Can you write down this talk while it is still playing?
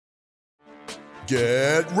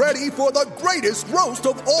Get ready for the greatest roast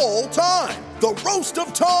of all time, the Roast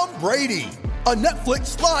of Tom Brady, a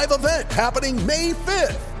Netflix live event happening May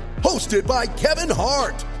 5th. Hosted by Kevin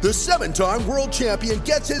Hart, the 7-time world champion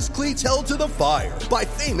gets his cleats held to the fire by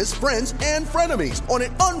famous friends and frenemies on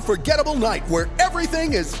an unforgettable night where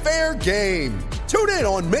everything is fair game. Tune in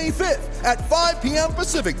on May 5th at 5 p.m.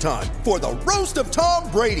 Pacific time for the Roast of Tom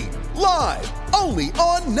Brady, live only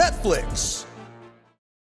on Netflix.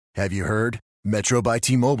 Have you heard? Metro by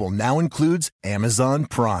T-Mobile now includes Amazon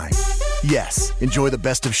Prime. Yes, enjoy the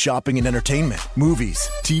best of shopping and entertainment, movies,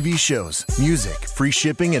 TV shows, music, free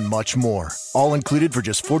shipping, and much more. All included for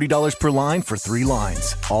just $40 per line for 3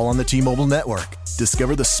 lines. All on the T-Mobile network.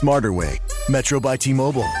 Discover the smarter way. Metro by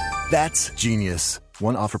T-Mobile. That's genius.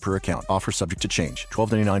 One offer per account. Offer subject to change.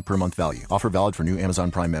 $12.99 per month value. Offer valid for new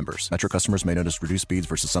Amazon Prime members. Metro customers may notice reduced speeds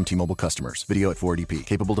versus some T-Mobile customers. Video at 480p.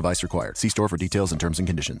 Capable device required. See store for details and terms and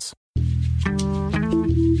conditions.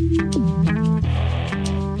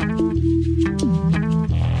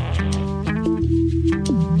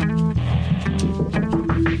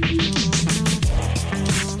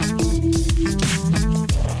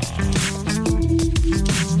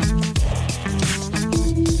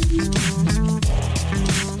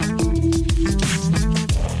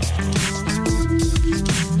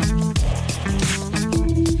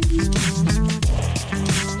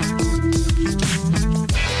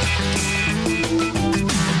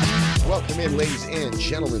 Ladies and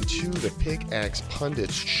gentlemen, to the Pickaxe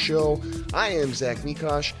Pundits Show. I am Zach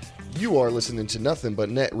Mikosh. You are listening to Nothing But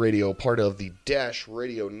Net Radio, part of the Dash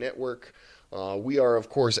Radio Network. We are, of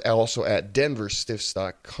course, also at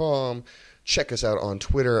denverstiffs.com. Check us out on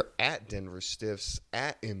Twitter at denverstiffs,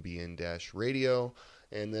 at MBN-radio,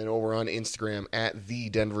 and then over on Instagram at the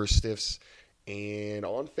Denver Stiffs, and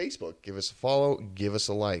on Facebook. Give us a follow, give us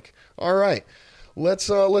a like. All right. Let's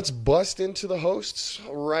bust into the hosts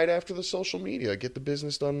right after the social media. Get the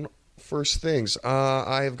business done first things.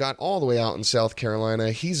 I have got all the way out in South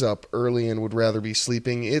Carolina. He's up early and would rather be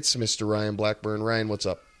sleeping. It's Mr. Ryan Blackburn. Ryan, what's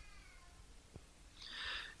up?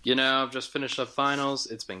 You know, I've just finished up finals.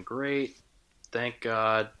 It's been great. Thank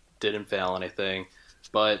God, didn't fail anything.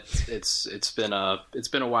 But it's been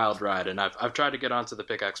a wild ride, and I've tried to get onto the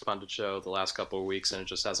Pickaxe Pundit Show the last couple of weeks, and it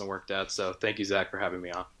just hasn't worked out. So thank you, Zach, for having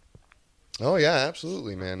me on. Oh yeah,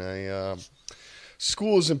 absolutely, man.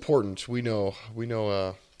 School is important. We know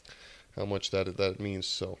how much that means.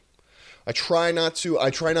 So I try not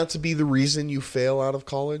to be the reason you fail out of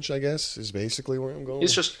college, I guess, is basically where I'm going.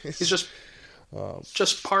 He's just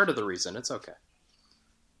part of the reason. It's okay.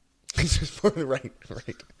 He's just part of the right.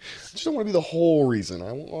 I just don't want to be the whole reason.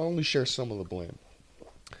 I'll only share some of the blame.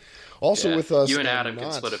 Also with us, you and Adam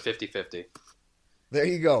can split it 50-50. There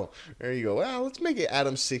you go. Well, let's make it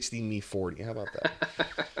Adam 60, me 40. How about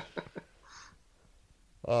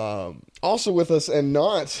that? Also with us and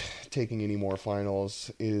not taking any more finals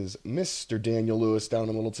is Mr. Daniel Lewis down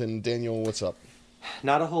in Littleton. Daniel, what's up?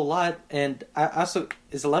 Not a whole lot. And I also,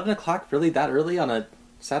 is 11 o'clock really that early on a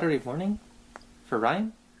Saturday morning for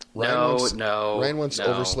Ryan? Ryan once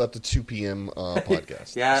overslept a 2 p.m.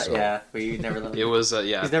 podcast. Yeah. We never let it was,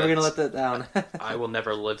 yeah. He's never going to let that down. I will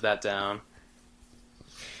never live that down.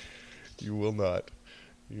 You will not.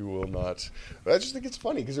 I just think it's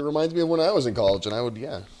funny because it reminds me of when I was in college, and I would,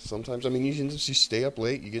 sometimes, I mean, you can just stay up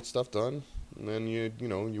late, you get stuff done, and then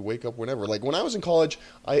you wake up whenever. Like when I was in college,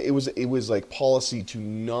 it was like policy to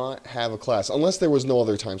not have a class unless there was no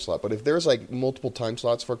other time slot. But if there's like multiple time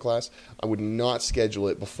slots for a class, I would not schedule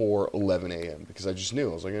it before 11 a.m. because I just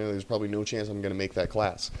knew, I was like, there's probably no chance I'm going to make that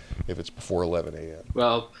class if it's before 11 a.m.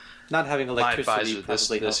 Well, not having electricity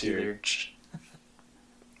probably this year.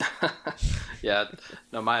 Yeah,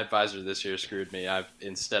 no, my advisor this year screwed me.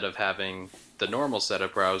 Instead of having the normal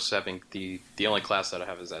setup where I was having the only class that I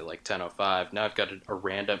have is at like 10:05. Now I've got a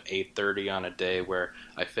random 8:30 on a day where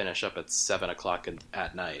I finish up at 7 o'clock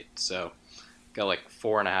at night. So got like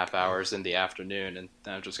 4.5 hours in the afternoon, and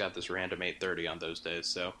I've just got this random 8:30 on those days.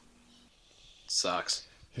 So it sucks.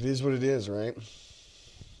 It is what it is, right?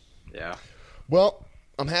 Yeah. Well,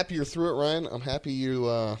 I'm happy you're through it, Ryan. I'm happy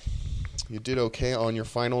you did okay on your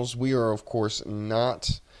finals. We are, of course,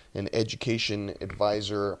 not an education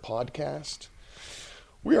advisor podcast.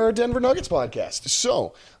 We are a Denver Nuggets podcast.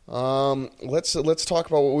 So let's talk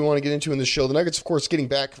about what we want to get into in this show. The Nuggets, of course, getting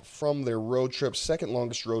back from their road trip, second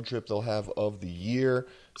longest road trip they'll have of the year.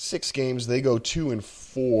 6 games. They go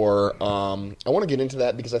 2-4. I want to get into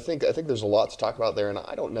that because I think there's a lot to talk about there, and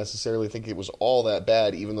I don't necessarily think it was all that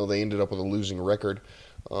bad, even though they ended up with a losing record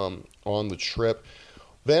on the trip.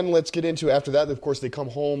 Then let's get into, after that, of course, they come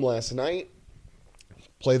home last night,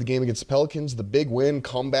 play the game against the Pelicans, the big win,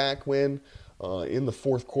 comeback win. in the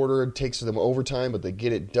fourth quarter. It takes them overtime, but they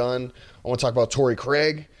get it done. I want to talk about Torrey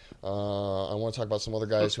Craig. I want to talk about some other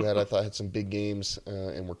guys who I thought had some big games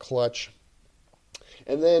and were clutch.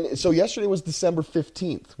 And then, so yesterday was December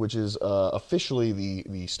 15th, which is officially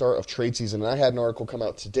the start of trade season. And I had an article come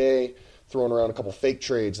out today throwing around a couple fake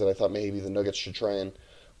trades that I thought maybe the Nuggets should try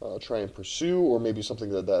and pursue, or maybe something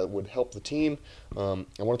that would help the team. I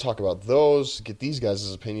want to talk about those, get these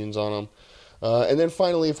guys' opinions on them. And then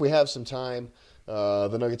finally, if we have some time,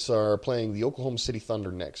 the Nuggets are playing the Oklahoma City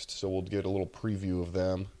Thunder next. So we'll get a little preview of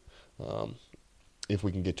them. If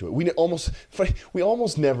we can get to it. We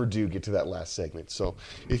almost never do get to that last segment. So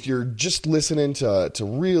if you're just listening to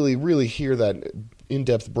really, really hear that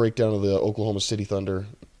in-depth breakdown of the Oklahoma City Thunder,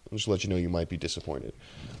 I'll just let you know you might be disappointed.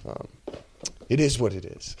 It is what it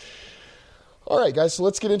is. All right, guys, so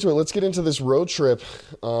let's get into it. Let's get into this road trip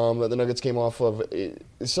that the Nuggets came off of.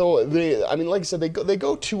 So, like I said, they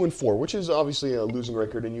go 2-4, which is obviously a losing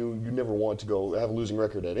record, and you never want to go have a losing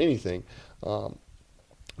record at anything.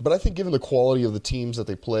 But I think given the quality of the teams that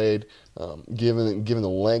they played, given the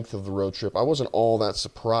length of the road trip, I wasn't all that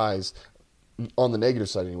surprised on the negative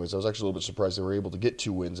side anyways. I was actually a little bit surprised they were able to get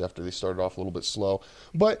 2 wins after they started off a little bit slow.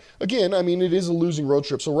 But again, it is a losing road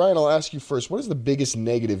trip. So Ryan, I'll ask you first, what is the biggest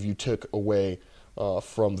negative you took away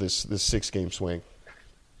from this 6-game swing?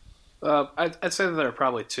 I'd say that there are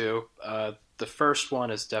probably 2. The first one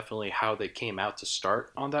is definitely how they came out to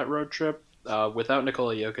start on that road trip. Without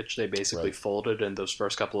Nikola Jokic, they basically folded in those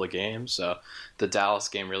first couple of games. The Dallas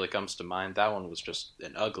game really comes to mind. That one was just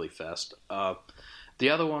an ugly fest. The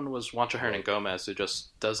other one was Juancho Hernangomez, who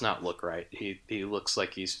just does not look right. He looks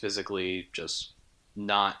like he's physically just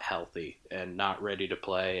not healthy and not ready to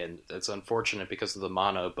play, and it's unfortunate because of the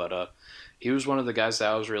mono, but he was one of the guys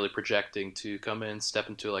that I was really projecting to come in, step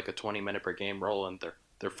into like a 20-minute per game role, and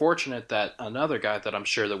they're fortunate that another guy that I'm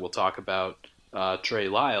sure that we'll talk about, Trey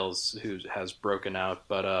Lyles, who has broken out,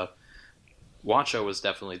 but Juancho was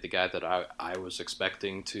definitely the guy that I was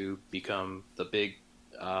expecting to become the big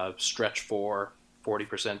stretch 4,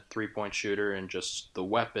 40% three-point shooter, and just the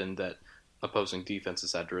weapon that opposing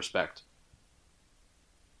defenses had to respect.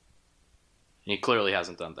 And he clearly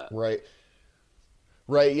hasn't done that.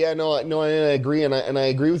 Right. Yeah. No. I agree, and I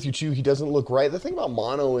agree with you too. He doesn't look right. The thing about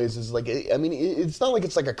mono is like, it's not like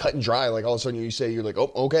it's like a cut and dry. Like all of a sudden you say you're like,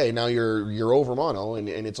 oh, okay, now you're over mono, and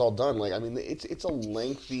it's all done. Like it's a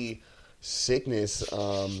lengthy sickness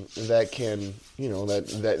that can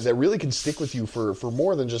that really can stick with you for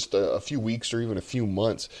more than just a few weeks or even a few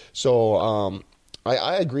months. So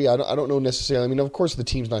I agree. I don't know necessarily. Of course the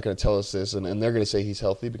team's not going to tell us this, and they're going to say he's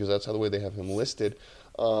healthy because that's how the way they have him listed.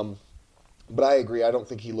 But I agree. I don't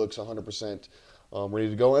think he looks 100% ready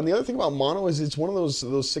to go. And the other thing about mono is it's one of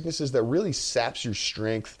those sicknesses that really saps your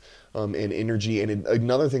strength and energy. And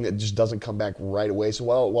another thing that just doesn't come back right away. So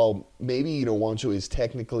while maybe Juancho is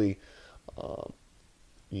technically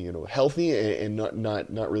healthy and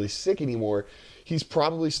not really sick anymore, he's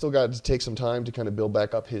probably still got to take some time to kind of build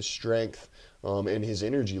back up his strength and his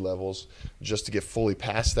energy levels just to get fully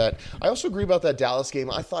past that. I also agree about that Dallas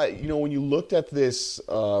game. I thought, when you looked at this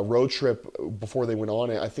road trip before they went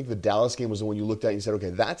on it, I think the Dallas game was the one you looked at and you said,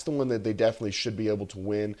 okay, that's the one that they definitely should be able to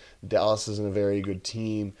win. Dallas isn't a very good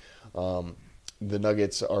team. The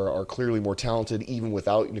Nuggets are clearly more talented, even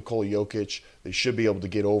without Nikola Jokic. They should be able to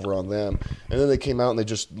get over on them. And then they came out and they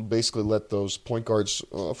just basically let those point guards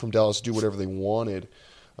from Dallas do whatever they wanted.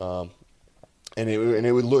 And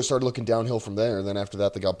it started looking downhill from there. And then after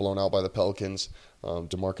that, they got blown out by the Pelicans.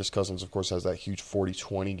 DeMarcus Cousins, of course, has that huge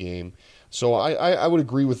 40-20 game. So I would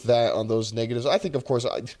agree with that on those negatives. I think, of course,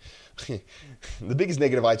 the biggest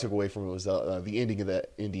negative I took away from it was the ending of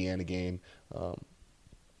that Indiana game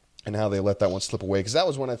and how they let that one slip away. Because that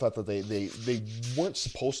was when I thought that they weren't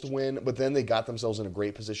supposed to win, but then they got themselves in a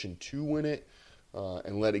great position to win it.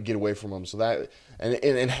 And let it get away from them. So that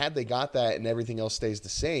and had they got that and everything else stays the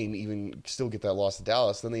same, even still get that loss to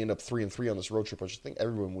Dallas, then they end up 3-3 on this road trip, which I think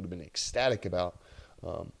everyone would have been ecstatic about.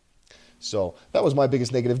 So that was my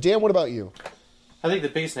biggest negative. Dan, what about you? I think the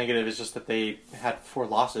biggest negative is just that they had 4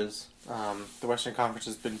 losses. The Western Conference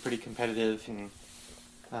has been pretty competitive, and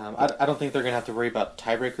I don't think they're going to have to worry about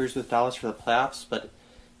tiebreakers with Dallas for the playoffs. But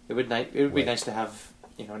it would be nice to have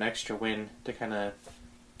an extra win to kind of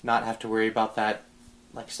not have to worry about that,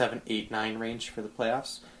 like 7, 8, 9 range for the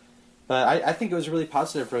playoffs. But I think it was a really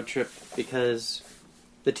positive road trip because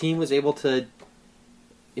the team was able to.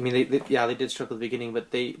 They did struggle at the beginning, but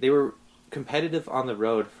they were competitive on the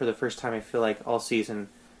road for the first time. I feel like all season.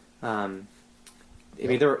 There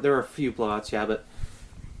were a few blowouts, but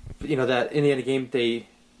that Indiana game,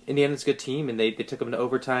 Indiana's a good team, and they took them to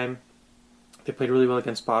overtime. They played really well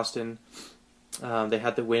against Boston. They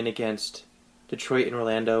had the win against Detroit and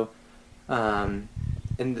Orlando. And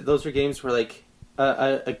those are games where, like,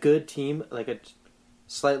 a good team, like a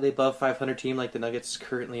slightly above 500 team like the Nuggets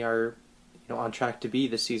currently are, on track to be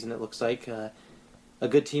this season, it looks like, a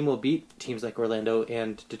good team will beat teams like Orlando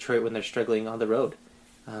and Detroit when they're struggling on the road.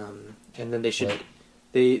 And then they should... Right.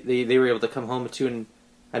 They were able to come home too, and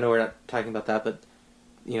I know we're not talking about that, but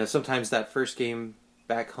sometimes that first game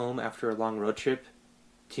back home after a long road trip,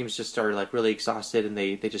 teams just are like really exhausted and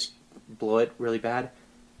they just blow it really bad.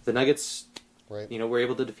 The Nuggets, Right. were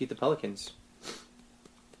able to defeat the Pelicans.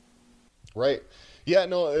 Right. Yeah,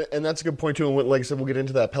 no, and that's a good point too. And like I said, we'll get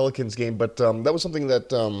into that Pelicans game, but that was something that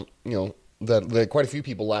that quite a few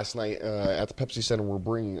people last night at the Pepsi Center were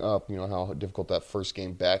bringing up. How difficult that first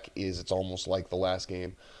game back is. It's almost like the last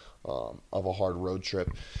game of a hard road trip.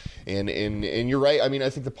 And you're right. I mean, I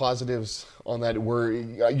think the positives on that were,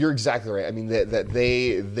 you're exactly right. I mean, that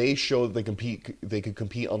they showed they could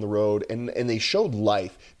compete on the road, and they showed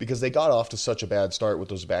life because they got off to such a bad start with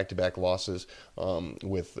those back-to-back losses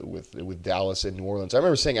with Dallas and New Orleans. I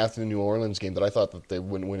remember saying after the New Orleans game that I thought that they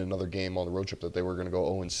wouldn't win another game on the road trip, that they were going to go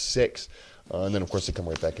 0-6. And then, of course, they come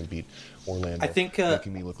right back and beat Orlando, I think,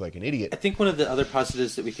 making me look like an idiot. I think one of the other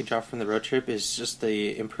positives that we can draw from the road trip is just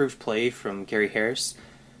the improved play from Gary Harris.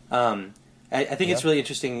 I think it's a really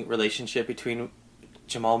interesting relationship between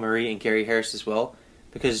Jamal Murray and Gary Harris as well,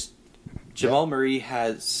 because Jamal Murray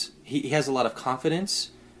has a lot of confidence,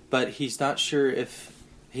 but he's not sure if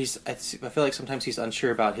I feel like sometimes he's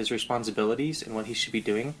unsure about his responsibilities and what he should be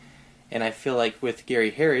doing. And I feel like with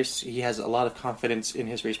Gary Harris, he has a lot of confidence in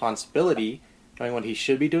his responsibility, knowing what he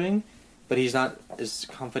should be doing, but he's not as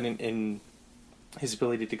confident in his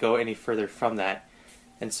ability to go any further from that.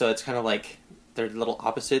 And so it's kind of like they're little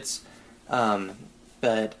opposites.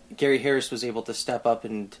 But Gary Harris was able to step up,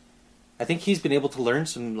 and I think he's been able to learn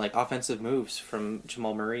some like offensive moves from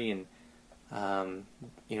Jamal Murray, and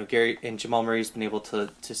Jamal Murray's been able to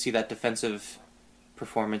see that defensive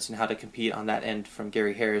performance and how to compete on that end from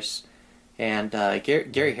Gary Harris. And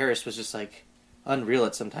Gary Harris was just like unreal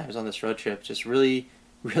at sometimes on this road trip, just really,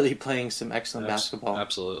 really playing some excellent basketball.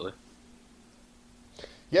 Absolutely.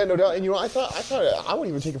 Yeah, no doubt. And I thought I wouldn't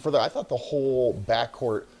even take it further. I thought the whole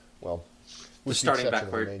backcourt, well, with the starting exception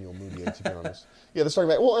backcourt, of Emmanuel Mudiay, to be honest. Yeah, the starting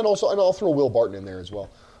back. Well, and I'll throw Will Barton in there as well.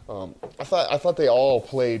 I thought they all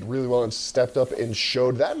played really well and stepped up and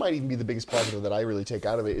showed. That might even be the biggest positive that I really take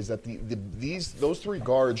out of it, is that those three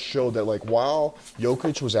guards showed that, like, while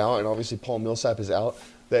Jokic was out and obviously Paul Millsap is out,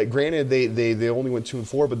 that granted they only went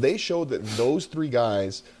 2-4, but they showed that those three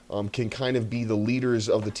guys can kind of be the leaders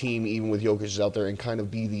of the team, even with Jokic out there, and kind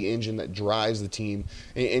of be the engine that drives the team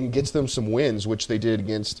and gets them some wins, which they did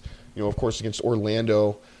against, of course, against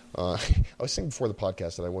Orlando. I was saying before the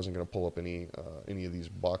podcast that I wasn't going to pull up any of these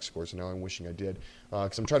box scores, and now I'm wishing I did,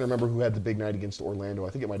 because I'm trying to remember who had the big night against Orlando. I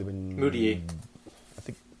think it might have been Mudiay. I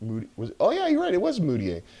think Moody was. Oh yeah, you're right. It was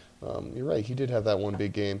Mudiay. You're right. He did have that one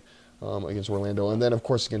big game against Orlando, and then of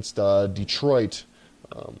course against Detroit.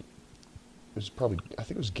 It was probably, I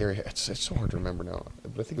think it was Gary. It's so hard to remember now,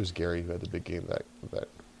 but I think it was Gary who had the big game that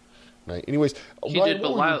night. Anyways, he Ryan, did,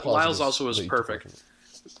 but Lyles also was perfect.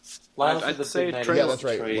 I'd say Trey, yeah, that's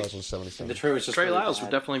right. Detroit. Lyles was 77. Detroit was just Trey really Lyles bad.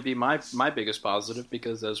 would definitely be my biggest positive,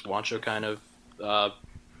 because as Juancho kind of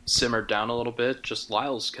simmered down a little bit, just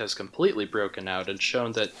Lyles has completely broken out and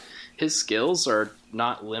shown that his skills are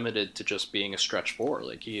not limited to just being a stretch four.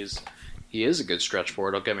 Like, he is a good stretch four,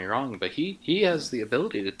 don't get me wrong, but he has the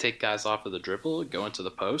ability to take guys off of the dribble, go into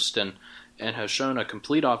the post, and has shown a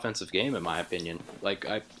complete offensive game, in my opinion. Like,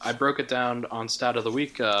 I broke it down on Stat of the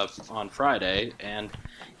Week on Friday, and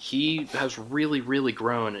he has really, really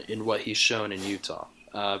grown in what he's shown in Utah.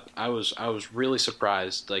 I was really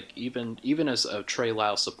surprised. Like, even as a Trey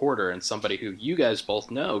Lyles supporter and somebody who you guys both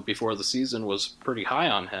know before the season was pretty high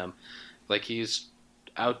on him, like, he's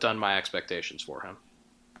outdone my expectations for him.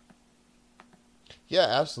 Yeah,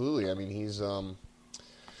 absolutely. I mean, he's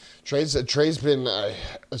Trey's been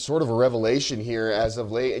a sort of a revelation here as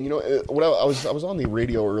of late. And what I was on the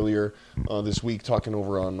radio earlier this week talking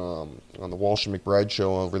over on the Walsh and McBride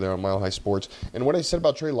show over there on Mile High Sports. And what I said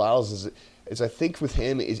about Trey Lyles is I think with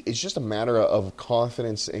him it's just a matter of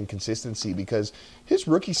confidence and consistency, because his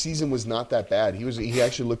rookie season was not that bad. He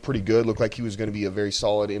actually looked pretty good. Looked like he was going to be a very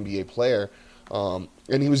solid NBA player.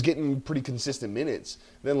 And he was getting pretty consistent minutes.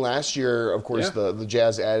 Then last year, of course, the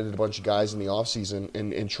Jazz added a bunch of guys in the offseason,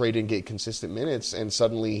 and Trey didn't get consistent minutes, and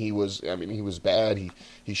suddenly he was bad.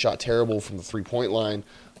 He shot terrible from the three-point line,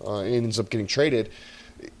 and ends up getting traded.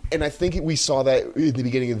 And I think we saw that at the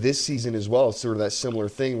beginning of this season as well, sort of that similar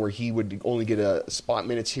thing where he would only get a spot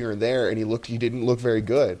minutes here and there, and he didn't look very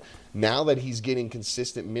good. now that he's getting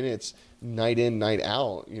consistent minutes night in, night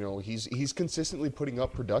out, he's consistently putting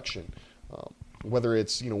up production. Whether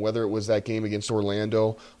it was that game against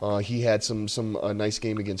Orlando, he had some nice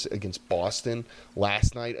game against Boston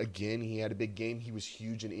last night. Again, he had a big game. He was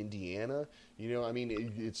huge in Indiana.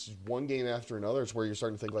 It's one game after another. It's where you're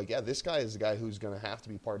starting to think like, yeah, this guy is the guy who's going to have to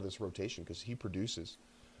be part of this rotation because he produces.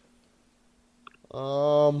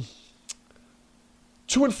 2-4,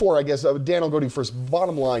 I guess. Dan, I'll go to you first.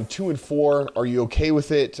 Bottom line, 2-4. Are you okay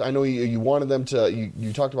with it? I know you wanted them to.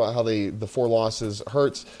 You talked about how the 4 losses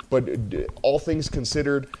hurts, but all things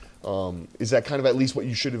considered, is that kind of at least what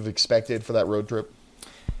you should have expected for that road trip?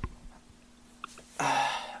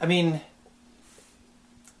 I mean,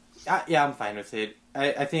 yeah, I'm fine with it.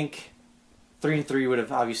 I think 3-3 would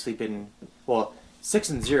have obviously been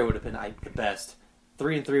 6-0 would have been the best.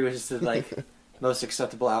 3-3 was just like. Most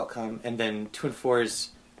acceptable outcome, and then 2-4 is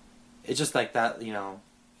it's just like that,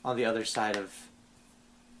 on the other side of,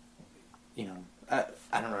 I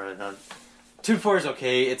don't really know. 2-4 is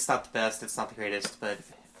okay. It's not the best. It's not the greatest, but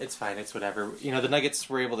it's fine. It's whatever. The Nuggets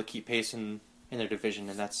were able to keep pace in their division,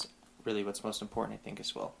 and that's really what's most important, I think,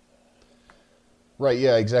 as well. Right.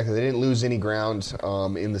 Yeah. Exactly. They didn't lose any ground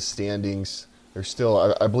in the standings. They're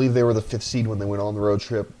still. I believe they were the 5th seed when they went on the road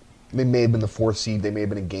trip. They may have been the 4th seed. They may have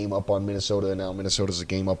been a game up on Minnesota, and now Minnesota's a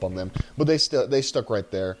game up on them. But they stuck right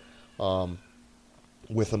there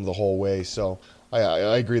with them the whole way. So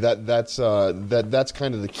I agree that's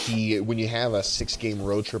kind of the key when you have a 6-game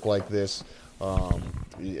road trip like this.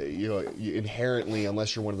 You inherently,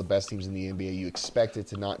 unless you're one of the best teams in the NBA, you expect it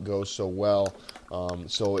to not go so well.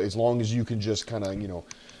 So as long as you can just kind of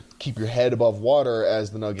keep your head above water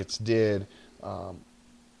as the Nuggets did.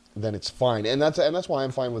 Then it's fine, and that's why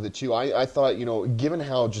I'm fine with it too. I thought, given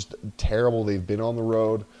how just terrible they've been on the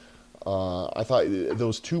road, I thought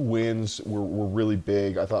those 2 wins were really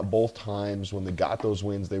big. I thought both times when they got those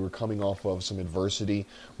wins, they were coming off of some adversity,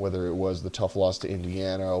 whether it was the tough loss to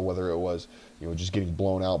Indiana, or whether it was just getting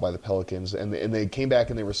blown out by the Pelicans, and they came back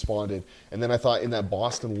and they responded. And then I thought in that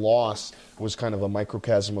Boston loss was kind of a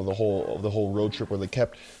microcosm of the whole road trip, where they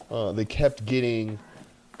kept getting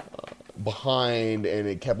behind, and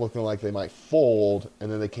it kept looking like they might fold,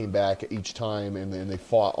 and then they came back each time, and then they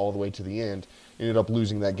fought all the way to the end. Ended up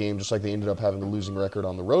losing that game, just like they ended up having a losing record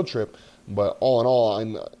on the road trip. But all in all,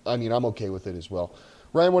 I'm okay with it as well.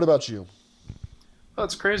 Ryan, what about you? Well,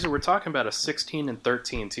 it's crazy. We're talking about a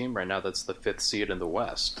 16-13 team right now. That's the 5th seed in the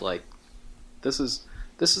West. Like, this is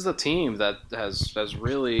a team that has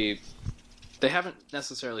really. They haven't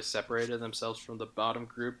necessarily separated themselves from the bottom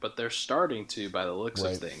group, but they're starting to, by the looks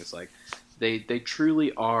of things. Like, they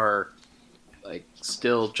truly are, like,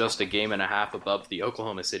 still just a game and a half above the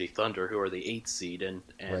Oklahoma City Thunder, who are the 8th seed, and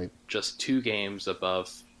just 2 games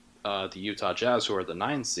above the Utah Jazz, who are the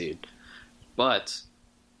 9th seed. But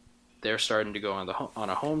they're starting to go on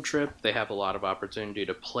a home trip. They have a lot of opportunity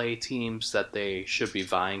to play teams that they should be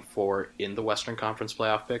vying for in the Western Conference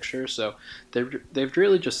playoff picture. So they've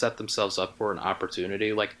really just set themselves up for an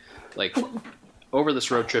opportunity. Like over this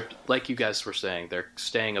road trip, like you guys were saying, they're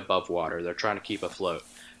staying above water. They're trying to keep afloat.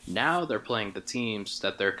 Now they're playing the teams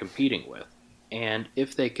that they're competing with. And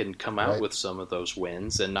if they can come out with some of those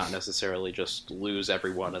wins and not necessarily just lose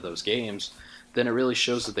every one of those games, then it really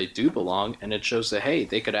shows that they do belong, and it shows that, hey,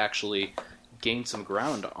 they could actually gain some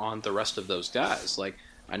ground on the rest of those guys. Like,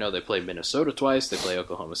 I know they play Minnesota twice, they play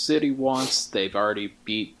Oklahoma City once, they've already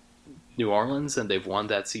beat New Orleans, and they've won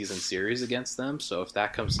that season series against them, so if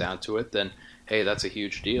that comes down to it, then, hey, that's a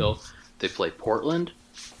huge deal. They play Portland.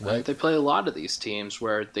 They play a lot of these teams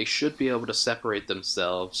where they should be able to separate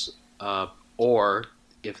themselves, or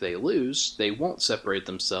if they lose, they won't separate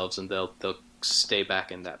themselves, and they'll stay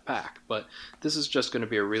back in that pack. But this is just going to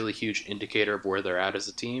be a really huge indicator of where they're at as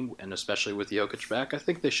a team, and especially with Jokic back, I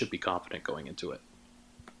think they should be confident going into it.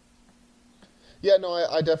 Yeah, no,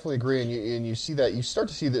 I definitely agree, and you see that, you start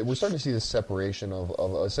to see that we're starting to see the separation of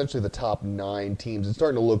essentially the top 9 teams. It's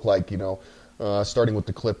starting to look like, starting with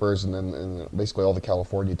the Clippers and basically all the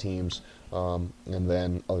California teams, and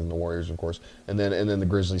then other than the Warriors, of course, and then the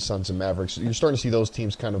Grizzlies, Suns, and Mavericks. You're starting to see those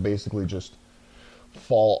teams kind of basically just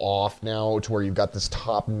fall off now to where you've got this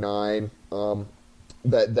top 9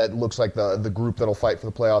 that looks like the group that'll fight for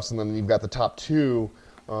the playoffs, and then you've got the top 2,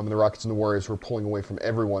 the Rockets and the Warriors, who are pulling away from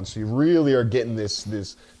everyone. So you really are getting this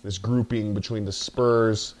grouping between the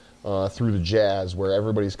Spurs through the Jazz, where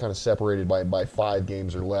everybody's kind of separated by 5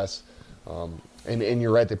 games or less. And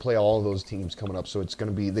you're right, they play all of those teams coming up, so it's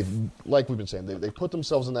going to be, like we've been saying, they put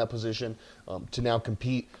themselves in that position to now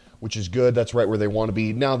compete, which is good. That's right where they want to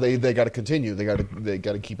be. Now they got to continue. They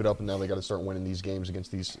got to keep it up, and now they got to start winning these games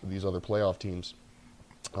against these other playoff teams.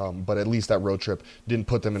 But at least that road trip didn't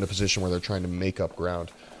put them in a position where they're trying to make up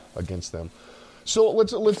ground against them. So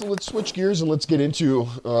let's switch gears and let's get into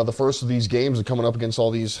the first of these games and coming up against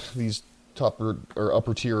all these top or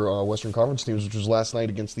upper tier Western Conference teams, which was last night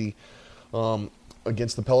against the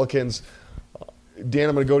Pelicans. Dan,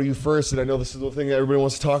 I'm going to go to you first, and I know this is the thing that everybody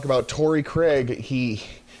wants to talk about. Torrey Craig.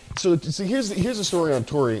 So here's the story on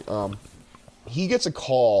Torrey. He gets a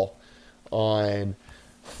call on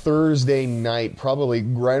Thursday night, probably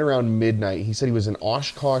right around midnight. He said he was in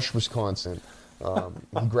Oshkosh, Wisconsin.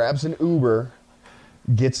 He grabs an Uber,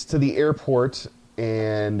 gets to the airport,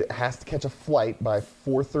 and has to catch a flight by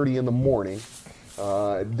 4:30 in the morning.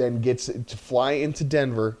 Then gets to fly into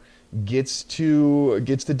Denver. Gets to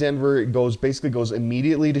Denver. Goes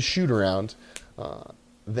immediately to shoot around.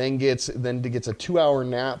 Then gets a 2-hour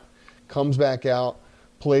nap. Comes back out.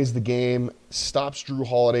 Plays the game. Stops Drew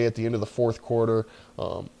Holiday at the end of the fourth quarter.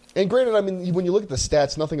 And granted, I mean, when you look at the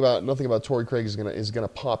stats, nothing about Torrey Craig is gonna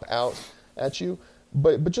pop out at you.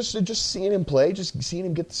 But just seeing him play, just seeing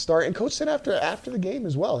him get the start, and Coach said after the game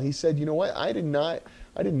as well, he said, you know what, I did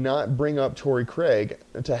not bring up Torrey Craig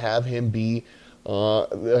to have him be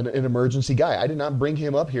an emergency guy. I did not bring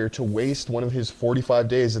him up here to waste one of his 45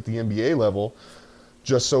 days at the NBA level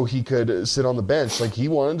just so he could sit on the bench. Like, he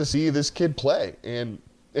wanted to see this kid play, and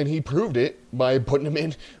he proved it by putting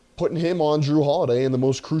him on Drew Holiday in the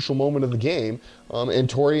most crucial moment of the game, and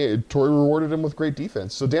Torrey rewarded him with great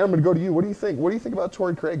defense. So Dan, I'm going to go to you. What do you think? What do you think about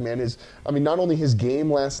Torrey Craig, man? Not only his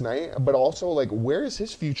game last night, but also, like, where is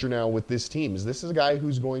his future now with this team? Is this a guy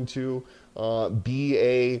who's going to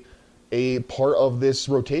be a part of this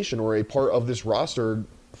rotation or a part of this roster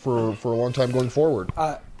for a long time going forward?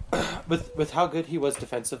 With how good he was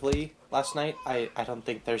defensively last night, I don't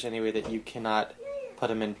think there's any way that you cannot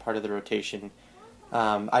put him in part of the rotation.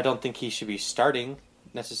 I don't think he should be starting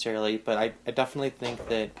necessarily, but I definitely think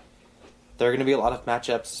that there are going to be a lot of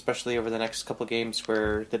matchups, especially over the next couple games,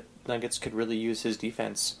 where the Nuggets could really use his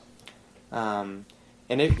defense. And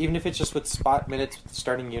even if it's just with spot minutes with the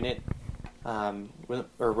starting unit, when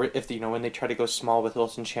they try to go small with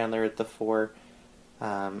Wilson Chandler at the 4,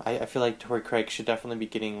 I feel like Torrey Craig should definitely be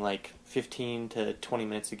getting like 15 to 20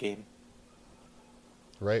 minutes a game.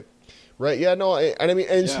 Right. Yeah. No.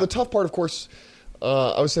 So the tough part, of course.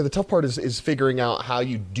 I would say the tough part is figuring out how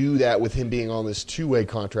you do that with him being on this two-way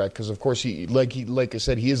contract, because of course like I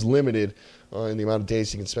said, he is limited in the amount of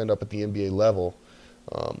days he can spend up at the NBA level.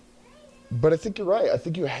 But I think you're right. I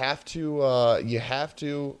think you have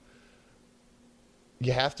to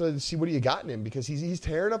see what you got in him, because he's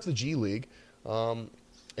tearing up the G League, and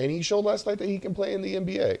he showed last night that he can play in the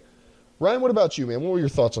NBA. Ryan, what about you, man? What were your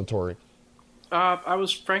thoughts on Torrey? I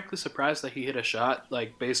was frankly surprised that he hit a shot,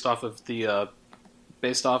 like based off of the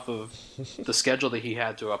schedule that he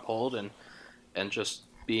had to uphold, and just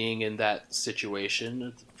being in that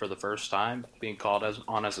situation for the first time, being called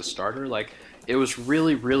on as a starter. Like, it was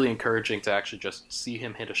really, really encouraging to actually just see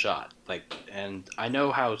him hit a shot. Like, and I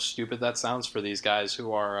know how stupid that sounds for these guys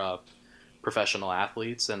who are professional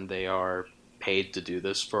athletes and they are paid to do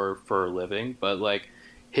this for a living, but like,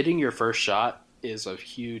 hitting your first shot is a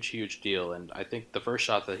huge, huge deal. And I think the first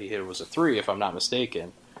shot that he hit was a 3, if I'm not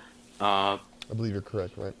mistaken. I believe you're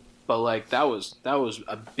correct, right? But like, that was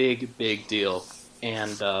a big, big deal.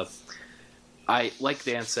 And like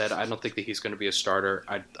Dan said, I don't think that he's going to be a starter.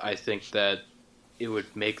 I think that it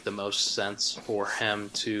would make the most sense for him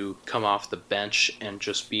to come off the bench and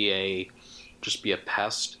just be a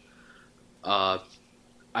pest.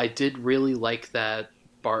 I did really like that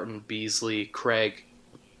Barton, Beasley, Craig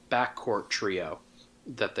backcourt trio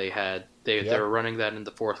that they had. They were running that in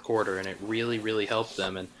the fourth quarter, and it really, really helped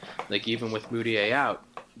them. And like, even with Moutier out,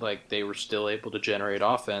 like, they were still able to generate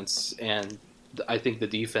offense, and I think the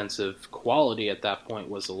defensive quality at that point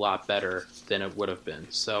was a lot better than it would have been.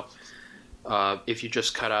 So if you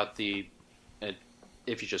just cut out the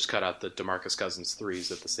DeMarcus Cousins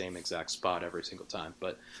threes at the same exact spot every single time,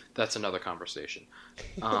 but that's another conversation.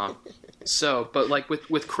 But like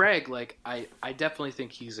with Craig, like, I definitely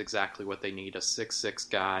think he's exactly what they need: a 6'6"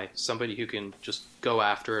 guy, somebody who can just go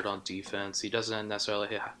after it on defense. He doesn't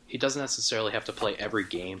necessarily have to play every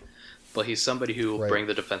game, but he's somebody who will bring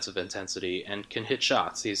the defensive intensity and can hit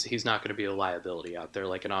shots. He's not going to be a liability out there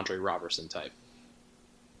like an Andre Robertson type.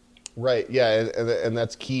 Right, yeah, and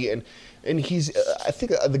that's key. And he's, I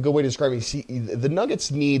think the good way to describe it, the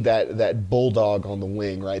Nuggets need that bulldog on the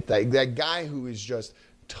wing, right? That guy who is just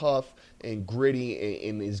tough and gritty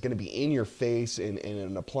and is going to be in your face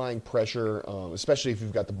and applying pressure, especially if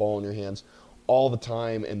you've got the ball in your hands all the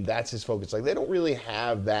time, and that's his focus. Like, they don't really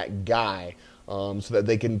have that guy so that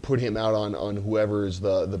they can put him out on whoever is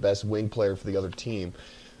the best wing player for the other team.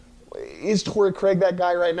 Is Torrey Craig that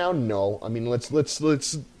guy right now? No. I mean,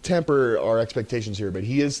 let's temper our expectations here, but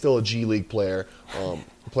he is still a G League player,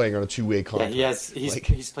 playing on a two-way contract. Yeah,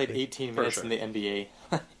 he's played 18 minutes in the NBA.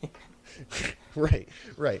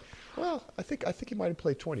 Right. Well, I think he might have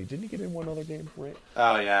played 20. Didn't he get in one other game? Right.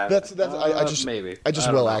 Oh yeah. That's maybe. I just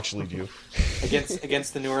actually do.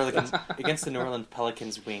 against the New Orleans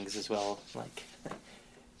Pelicans wings as well. Like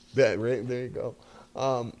that. Right there you go.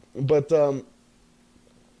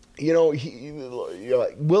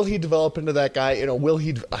 Will he develop into that guy? Will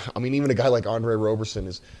he? I mean, even a guy like Andre Roberson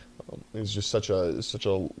is just such a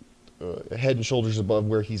head and shoulders above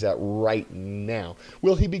where he's at right now.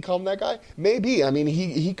 Will he become that guy? Maybe. I mean,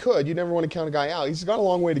 he could. You never want to count a guy out. He's got a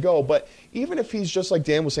long way to go. But even if he's just like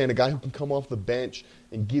Dan was saying, a guy who can come off the bench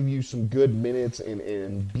and give you some good minutes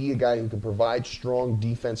and be a guy who can provide strong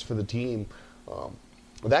defense for the team.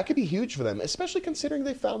 That could be huge for them, especially considering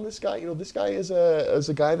they found this guy. This guy is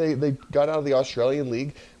a guy they got out of the Australian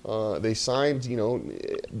League. They signed,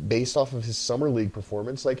 based off of his summer league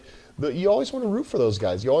performance. You always want to root for those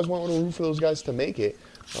guys. You always want to root for those guys to make it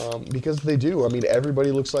because they do. I mean,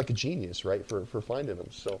 everybody looks like a genius, right, for finding them.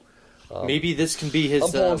 So maybe this can be his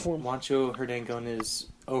Juancho Hernangomez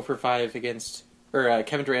 0 for 5 against, or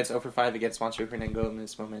Kevin Durant's 0 for 5 against Juancho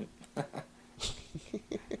Hernangomez moment. Hell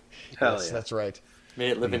yes, yeah. That's right. May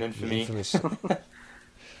it live in infamy.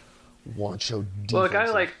 Juancho. Well, a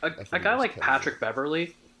guy like Patrick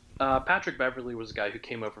Beverly. Patrick Beverly was a guy who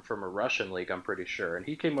came over from a Russian league, I'm pretty sure, and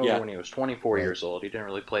he came over when he was 24 years old. He didn't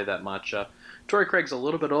really play that much. Torrey Craig's a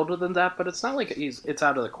little bit older than that, but it's not like it's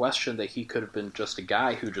out of the question that he could have been just a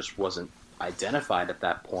guy who just wasn't identified at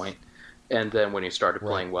that point. And then when he started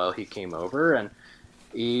playing well, he came over and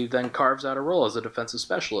he then carves out a role as a defensive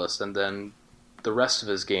specialist, and then the rest of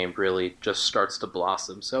his game really just starts to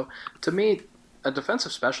blossom. So to me, a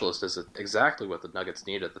defensive specialist is exactly what the Nuggets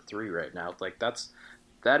need at the 3 right now.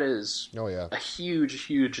 That is a huge,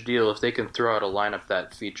 huge deal if they can throw out a lineup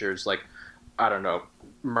that features,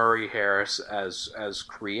 Murray Harris as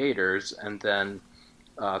creators, and then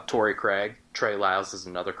Torrey Craig, Trey Lyles is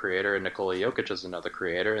another creator, and Nikola Jokic is another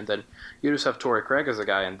creator, and then you just have Torrey Craig as a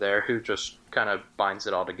guy in there who just kind of binds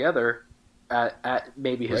it all together at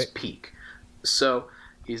maybe his peak. So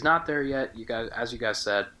he's not there yet, you guys, as you guys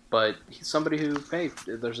said, but he's somebody who, hey,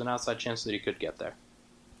 there's an outside chance that he could get there.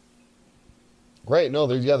 Right. No,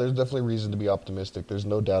 there's definitely reason to be optimistic. There's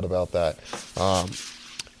no doubt about that.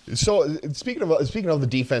 So speaking of the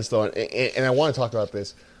defense, though, and I want to talk about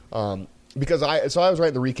this because I was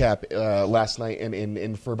writing the recap last night,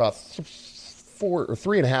 and for about 4 or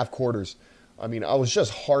 3.5 quarters, I mean, I was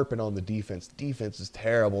just harping on the defense. Defense is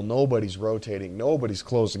terrible. Nobody's rotating. Nobody's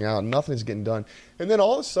closing out. Nothing's getting done. And then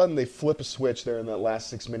all of a sudden, they flip a switch there in that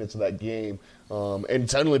last 6 minutes of that game and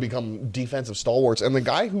suddenly become defensive stalwarts. And the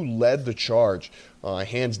guy who led the charge,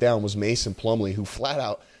 hands down, was Mason Plumlee, who flat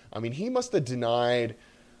out, I mean, he must have denied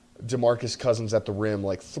DeMarcus Cousins at the rim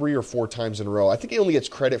 3 or 4 times in a row. I think he only gets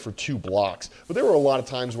credit for 2 blocks. But there were a lot of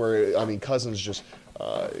times where, I mean, Cousins just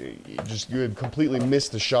completely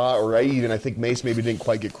missed the shot, or I think Mace maybe didn't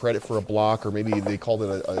quite get credit for a block, or maybe they called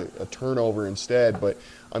it a turnover instead. But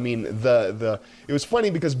I mean, it was funny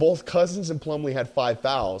because both Cousins and Plumlee had 5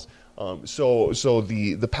 fouls. So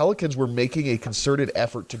the Pelicans were making a concerted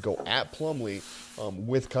effort to go at Plumlee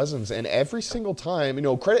with Cousins, and every single time,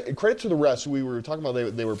 credit to the refs. We were talking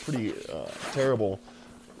about they were pretty terrible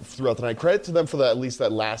throughout the night. Credit to them for at least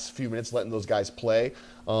that last few minutes letting those guys play.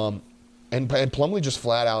 And Plumlee just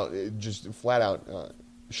flat out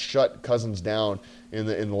shut Cousins down in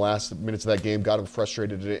the last minutes of that game, got him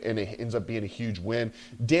frustrated, and it ends up being a huge win.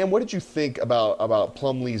 Dan, what did you think about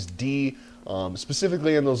Plumlee's D,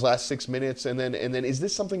 specifically in those last 6 minutes? And then is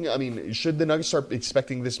this something? I mean, should the Nuggets start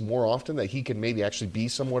expecting this more often, that he can maybe actually be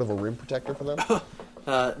somewhat of a rim protector for them?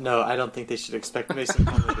 No, I don't think they should expect Mason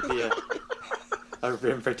Plumlee to be a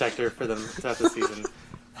rim protector for them throughout the season.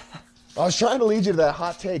 I was trying to lead you to that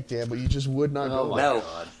hot take, Dan, but you just would not go. No.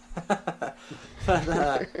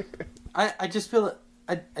 But I just feel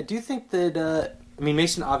I do think that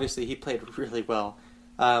Mason, obviously he played really well,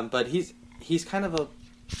 but he's kind of a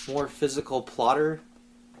more physical plotter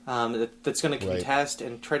that's going to contest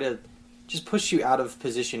and try to just push you out of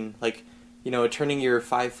position, turning your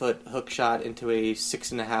 5-foot hook shot into a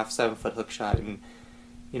 6.5, 7-foot hook shot, and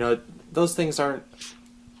those things aren't.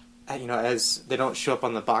 As they don't show up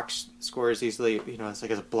on the box score as easily, it's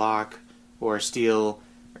as a block or a steal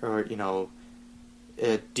or,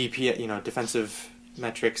 a DP, defensive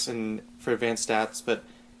metrics and for advanced stats. But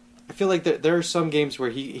I feel like there are some games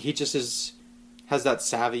where he just has that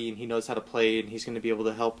savvy and he knows how to play, and he's going to be able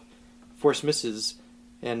to help force misses.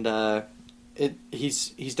 And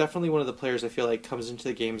he's definitely one of the players I feel like comes into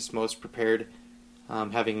the games most prepared,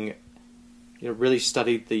 having really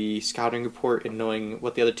studied the scouting report and knowing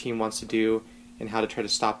what the other team wants to do and how to try to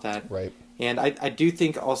stop that. Right. And I do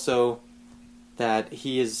think also that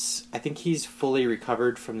I think he's fully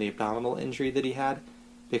recovered from the abdominal injury that he had,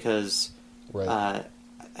 because I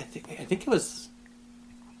think it was,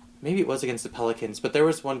 maybe it was against the Pelicans, but there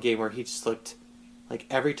was one game where he just looked like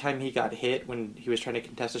every time he got hit when he was trying to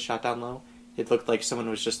contest a shot down low, it looked like someone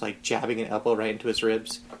was just like jabbing an elbow right into his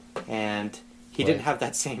ribs, and he didn't have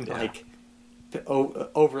that same like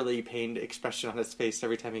overly pained expression on his face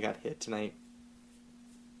every time he got hit tonight.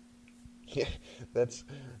 Yeah, that's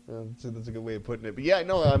a good way of putting it. But yeah,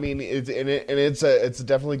 no, I mean, it's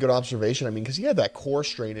definitely a good observation. I mean, because he had that core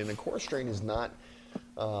strain, and a core strain is not.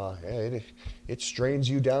 It strains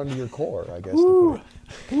you down to your core, I guess.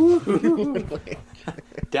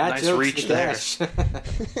 Dad nice jokes reach there.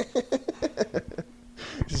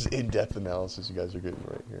 This is in-depth analysis you guys are getting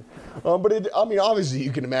right here. But obviously,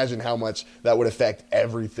 you can imagine how much that would affect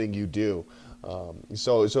everything you do.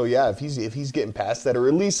 So yeah, if he's getting past that, or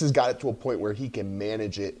at least has got it to a point where he can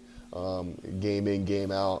manage it, game in,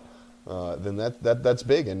 game out, then that's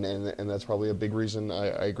big, and that's probably a big reason.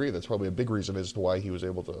 I agree. That's probably a big reason as to why he was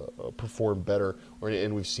able to perform better,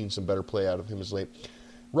 and we've seen some better play out of him as late.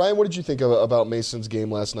 Ryan, what did you think about Mason's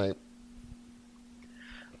game last night?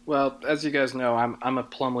 Well, as you guys know, I'm a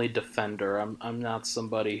Plumlee defender. I'm not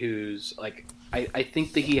somebody who's like. I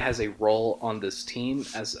think that he has a role on this team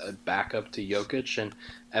as a backup to Jokic, and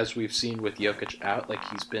as we've seen with Jokic out, like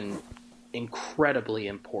he's been incredibly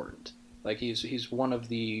important. Like he's one of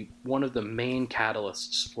the main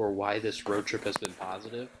catalysts for why this road trip has been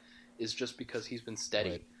positive, is just because he's been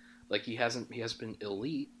steady. Right. Like he has been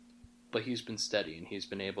elite, but he's been steady, and he's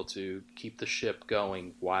been able to keep the ship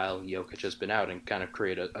going while Jokic has been out and kind of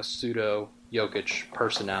create a pseudo Jokic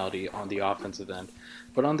personality on the offensive end.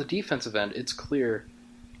 But on the defensive end, it's clear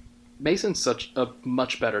Mason's such a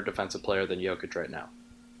much better defensive player than Jokic right now.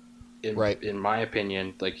 In my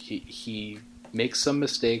opinion, like he makes some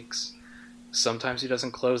mistakes. Sometimes he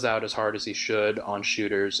doesn't close out as hard as he should on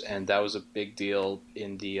shooters, and that was a big deal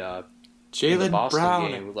in the Boston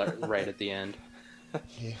Brown game right at the end.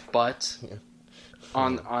 But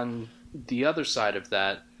on the other side of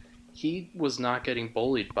that, he was not getting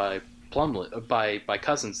bullied by Plumlee, by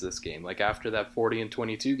Cousins this game. Like after that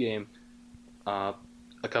 40-22 game a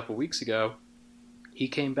couple weeks ago, he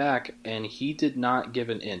came back and he did not give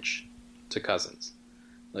an inch to Cousins.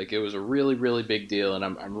 Like it was a really, really big deal, and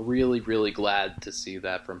I'm really, really glad to see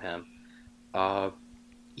that from him.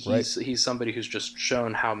 He's somebody who's just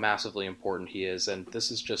shown how massively important he is, and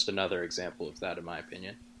this is just another example of that, in my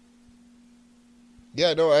opinion.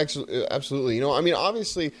 Yeah, no, absolutely.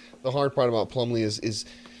 Obviously, the hard part about Plumlee is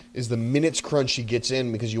the minutes crunch he gets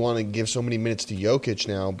in, because you want to give so many minutes to Jokic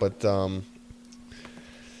now. But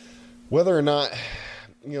whether or not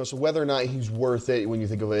he's worth it when you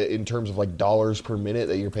think of it in terms of like dollars per minute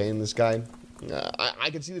that you're paying this guy, I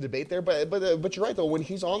can see the debate there. But you're right though. When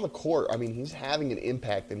he's on the court, I mean, he's having an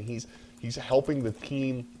impact, and he's helping the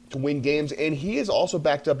team to win games, and he is also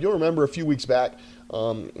backed up. You'll remember a few weeks back,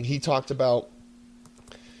 he talked about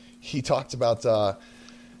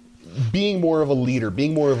being more of a leader,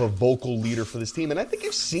 being more of a vocal leader for this team, and I think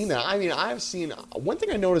you've seen that. I mean, I've seen one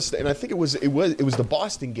thing I noticed, and I think it was the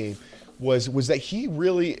Boston game, was that he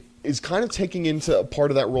really is kind of taking into a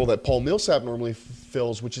part of that role that Paul Millsap normally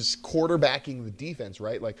fills, which is quarterbacking the defense,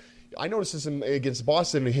 right? Like I noticed this against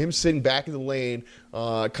Boston, him sitting back in the lane,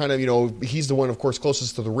 he's the one, of course,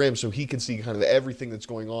 closest to the rim, so he can see kind of everything that's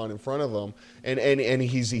going on in front of him, and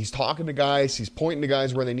he's talking to guys, he's pointing to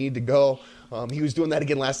guys where they need to go. He was doing that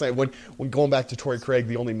again last night. When going back to Torrey Craig,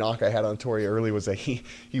 the only knock I had on Torrey early was that he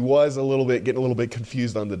was getting a little bit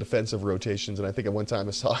confused on the defensive rotations, and I think at one time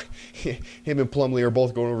I saw him and Plumlee are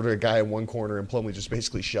both going over to a guy in one corner, and Plumlee just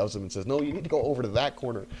basically shoves him and says, "No, you need to go over to that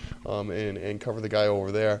corner and cover the guy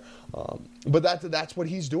over there." But that's what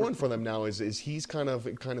he's doing for them now. Is he's kind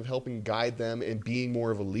of helping guide them and being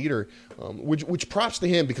more of a leader, which props to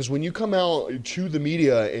him, because when you come out to the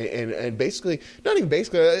media and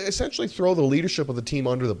essentially throw the leadership of the team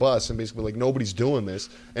under the bus and basically like nobody's doing this,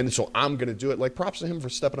 and so I'm going to do it. Like props to him for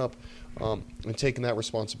stepping up and taking that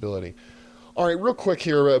responsibility. All right, real quick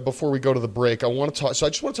here before we go to the break, I just want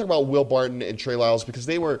to talk about Will Barton and Trey Lyles, because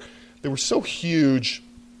they were so huge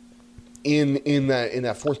in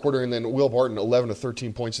that fourth quarter, and then Will Barton 11 to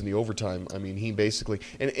 13 points in the overtime. I mean, he basically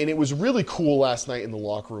and it was really cool last night in the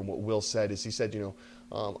locker room. What Will said is he said,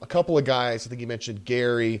 a couple of guys, I think he mentioned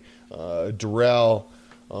Gary, Darrell,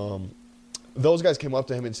 those guys came up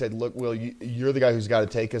to him and said, "Look, Will, you're the guy who's got to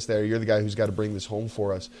take us there. You're the guy who's got to bring this home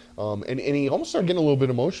for us." And he almost started getting a little bit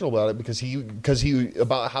emotional about it because he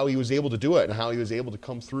about how he was able to do it and how he was able to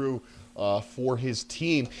come through for his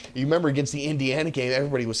team. You remember against the Indiana game,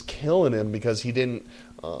 everybody was killing him because he didn't,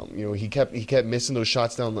 he kept missing those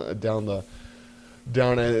shots down the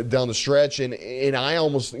stretch, and I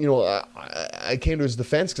almost, I came to his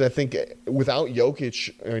defense because I think without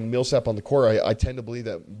Jokic and Millsap on the court, I tend to believe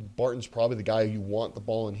that Barton's probably the guy you want the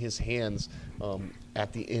ball in his hands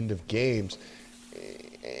at the end of games.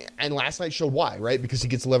 And last night showed why, right? Because he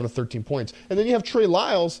gets 11 to 13 points. And then you have Trey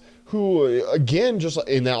Lyles, who, again, just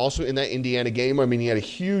in that Indiana game, I mean, he had a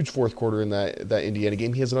huge fourth quarter in that Indiana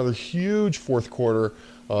game. He has another huge fourth quarter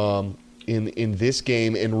in this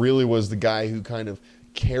game, and really was the guy who kind of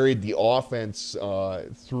carried the offense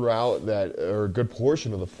throughout that, or a good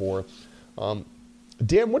portion of the fourth.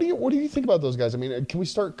 Dan, what do you think about those guys? I mean, can we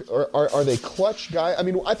start? Are they clutch guys? I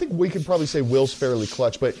mean, I think we could probably say Will's fairly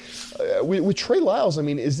clutch, but with Trey Lyles, I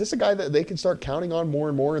mean, is this a guy that they can start counting on more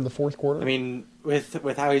and more in the fourth quarter? I mean,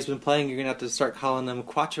 with how he's been playing, you're gonna have to start calling them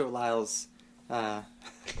Quattro Lyles.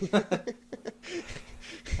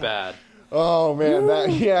 Bad. Oh man,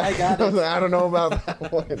 I got it. I don't know about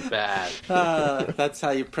that one. Bad. That's how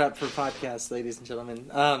you prep for podcasts, ladies and gentlemen.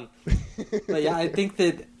 But yeah, I think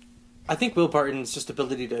Will Barton's just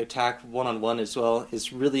ability to attack one-on-one as well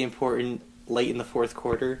is really important late in the fourth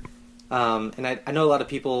quarter. And I know a lot of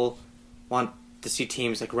people want to see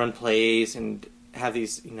teams like run plays and have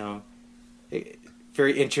these,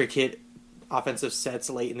 very intricate offensive sets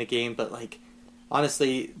late in the game. But like,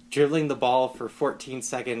 honestly, dribbling the ball for 14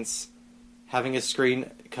 seconds, having a screen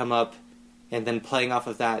come up, and then playing off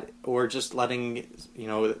of that, or just letting,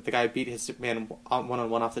 the guy beat his man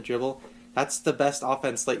one-on-one off the dribble, that's the best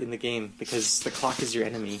offense late in the game because the clock is your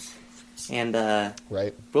enemy. And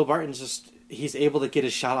right. Will Barton's he's able to get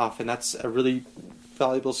his shot off, and that's a really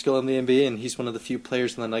valuable skill in the NBA, and he's one of the few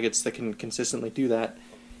players in the Nuggets that can consistently do that.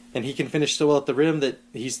 And he can finish so well at the rim that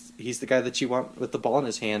he's the guy that you want with the ball in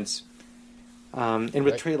his hands. And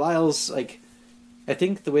with Trey Lyles, I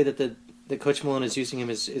think the way that the Coach Malone is using him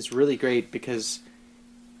is really great because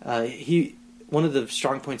one of the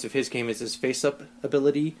strong points of his game is his face-up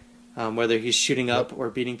ability, whether he's shooting up or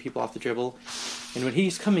beating people off the dribble. And when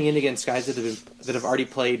he's coming in against guys that have already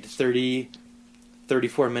played 30,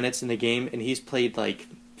 34 minutes in the game, and he's played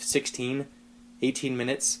 16, 18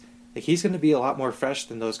 minutes, he's going to be a lot more fresh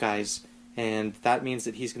than those guys. And that means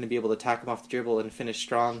that he's going to be able to attack them off the dribble and finish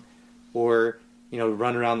strong, or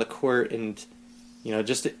run around the court and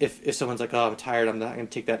just if someone's like, oh, I'm tired, I'm not going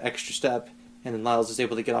to take that extra step, and then Lyles is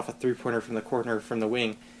able to get off a three-pointer from the corner from the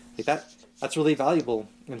wing, that's really valuable.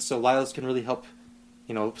 And so Lyles can really help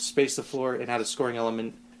space the floor and add a scoring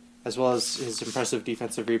element, as well as his impressive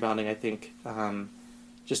defensive rebounding, I think,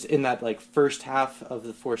 just in that first half of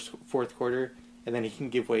the fourth quarter, and then he can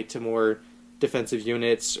give way to more defensive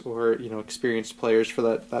units or experienced players for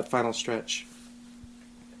that final stretch.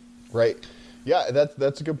 Right. Yeah,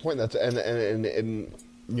 that's a good point. That's and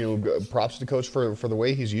props to Coach for the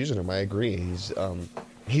way he's using him. I agree.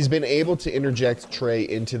 He's been able to interject Trey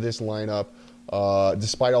into this lineup,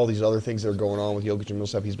 despite all these other things that are going on with Jokic and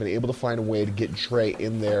Millsap. He's been able to find a way to get Trey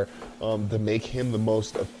in there to make him the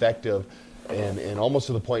most effective, and almost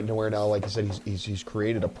to the point to where now, like I said, he's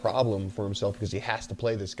created a problem for himself because he has to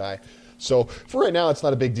play this guy. So for right now, it's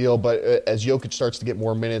not a big deal. But as Jokic starts to get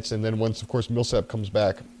more minutes, and then once, of course, Millsap comes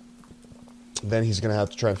back, then he's going to have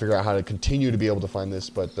to try and figure out how to continue to be able to find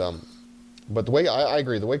this. But the way I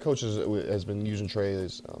agree, the way Coach has been using Trey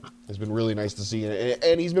has been really nice to see,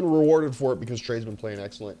 and he's been rewarded for it because Trey's been playing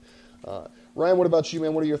excellent. Ryan, what about you,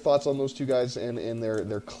 man? What are your thoughts on those two guys and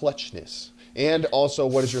their clutchness? And also,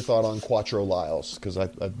 what is your thought on Quattro Lyles? Because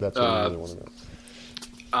that's what I really want to know.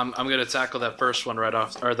 I'm going to tackle that first one right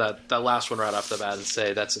off, or that last one right off the bat, and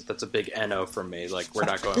say that's a big NO from me. We're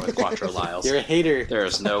not going with Quattro Lyles. You're a hater. There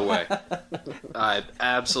is no way.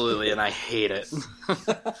 Absolutely, and I hate it.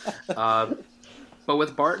 But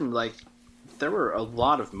with Barton, there were a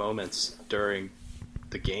lot of moments during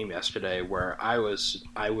the game yesterday where I was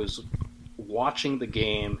watching the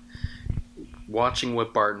game, watching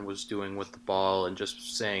what Barton was doing with the ball, and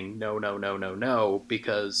just saying no,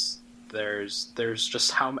 because there's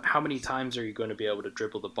just how many times are you going to be able to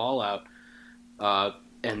dribble the ball out,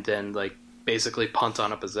 and then basically punt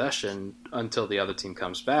on a possession until the other team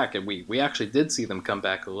comes back. And we actually did see them come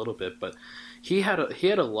back a little bit, but he had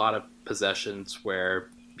a lot of possessions where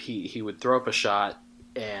he would throw up a shot,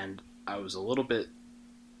 and I was a little bit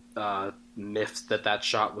miffed that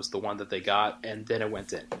shot was the one that they got, and then it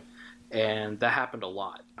went in. And that happened a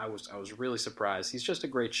lot. I was really surprised. He's just a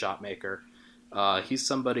great shot maker. He's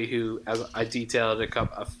somebody who, as I detailed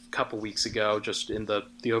a couple weeks ago, just in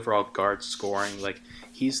the overall guard scoring, like,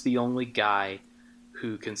 he's the only guy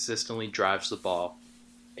who consistently drives the ball,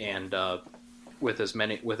 and with as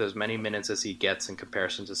many minutes as he gets in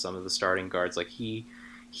comparison to some of the starting guards, like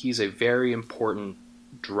he's a very important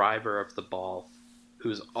driver of the ball,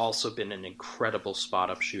 who's also been an incredible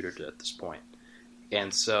spot-up shooter at this point.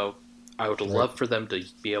 And so I would love for them to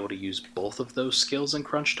be able to use both of those skills in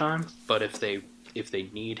crunch time, but if they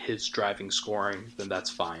need his driving scoring, then that's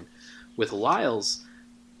fine. With Lyles,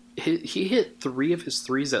 he hit 3 of his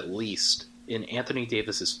threes at least in Anthony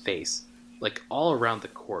Davis's face, like all around the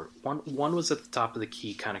court. One was at the top of the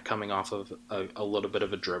key, kind of coming off of a little bit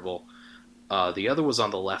of a dribble. The other was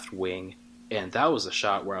on the left wing, and that was a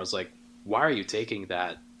shot where I was like, why are you taking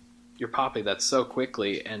that? You're popping that so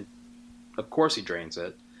quickly, and of course he drains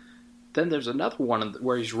it. Then there's another one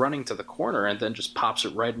where he's running to the corner and then just pops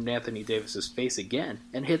it right in Anthony Davis's face again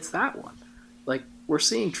and hits that one. Like, we're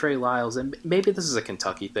seeing Trey Lyles, and maybe this is a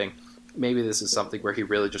Kentucky thing. Maybe this is something where he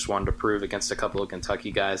really just wanted to prove against a couple of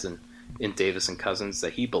Kentucky guys in Davis and Cousins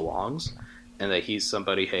that he belongs, and that he's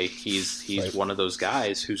somebody, hey, he's right, one of those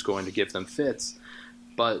guys who's going to give them fits.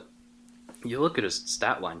 But you look at his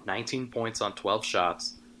stat line, 19 points on 12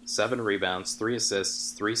 shots, 7 rebounds, 3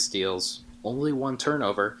 assists, 3 steals, only 1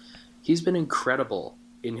 turnover. He's been incredible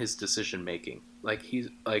in his decision making. Like, he's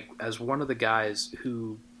like, as one of the guys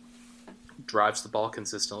who drives the ball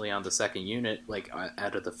consistently on the second unit, like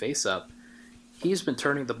out of the face up, he's been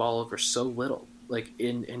turning the ball over so little. Like,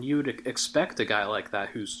 and you would expect a guy like that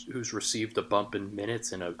who's received a bump in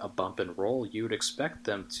minutes and a bump in role, you would expect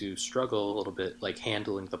them to struggle a little bit, like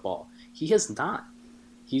handling the ball. He has not.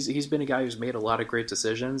 He's been a guy who's made a lot of great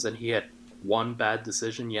decisions, and he had one bad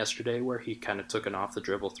decision yesterday where he kind of took an off the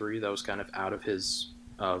dribble 3 that was kind of out of his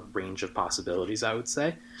range of possibilities, I would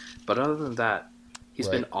say. But other than that, he's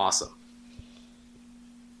been awesome.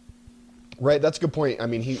 Right, that's a good point. I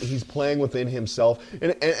mean, he's playing within himself,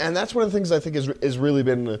 and that's one of the things I think has really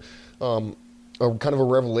been a kind of a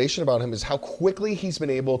revelation about him, is how quickly he's been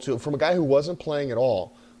able to, from a guy who wasn't playing at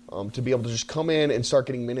all, to be able to just come in and start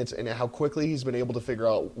getting minutes, and how quickly he's been able to figure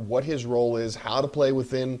out what his role is, how to play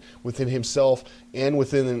within himself and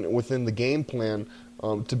within the game plan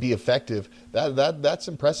to be effective. That's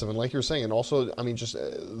impressive. And like you were saying, and also, I mean, just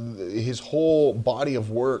his whole body of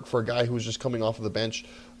work for a guy who was just coming off of the bench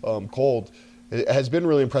cold, it has been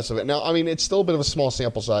really impressive. Now, I mean, it's still a bit of a small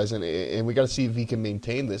sample size, and we got to see if he can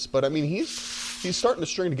maintain this. But I mean, he's starting to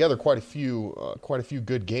string together quite a few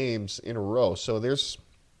good games in a row. So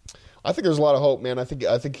I think there's a lot of hope, man. I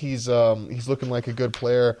think he's looking like a good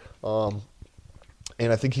player.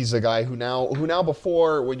 And I think he's a guy who now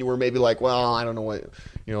before, when you were maybe like, well, I don't know what,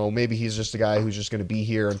 maybe he's just a guy who's just going to be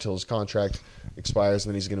here until his contract expires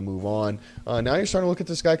and then he's going to move on. Now you're starting to look at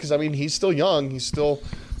this guy because, I mean, he's still young. He's still,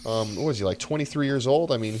 what was he, like 23 years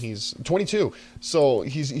old? I mean, he's 22. So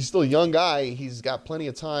he's still a young guy. He's got plenty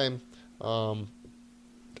of time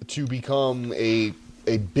to become a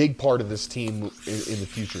big part of this team in the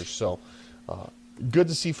future. So good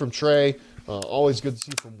to see from Trey. Always good to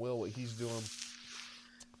see from Will what he's doing.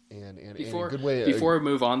 And before, a good way, before we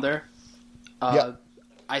move on there,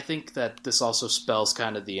 I think that this also spells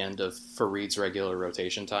kind of the end of Fareed's regular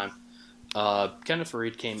rotation time. Kenneth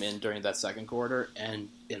Faried came in during that second quarter, and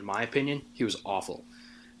in my opinion, he was awful.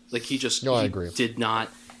 Like, I agree.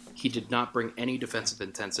 He did not bring any defensive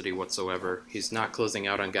intensity whatsoever. He's not closing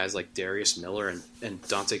out on guys like Darius Miller and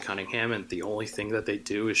Dante Cunningham, and the only thing that they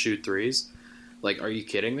do is shoot threes. Like, are you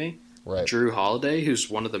kidding me? Right. Drew Holiday, who's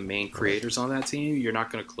one of the main creators on that team, you're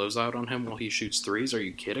not going to close out on him while he shoots threes? Are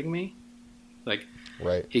you kidding me? Like,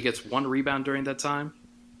 right. He gets 1 rebound during that time?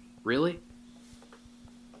 Really?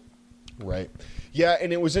 Right. Yeah,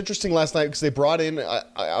 and it was interesting last night because they brought in,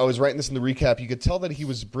 I was writing this in the recap, you could tell that he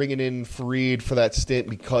was bringing in Faried for that stint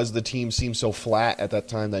because the team seemed so flat at that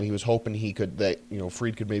time that he was hoping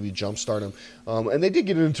Faried could maybe jumpstart him. And they did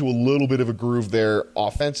get into a little bit of a groove there,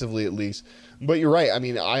 offensively at least. But you're right. I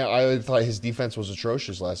mean, I thought his defense was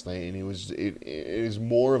atrocious last night, and it is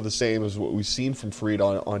more of the same as what we've seen from Faried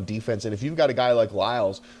on defense. And if you've got a guy like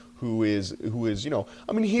Lyles, who is,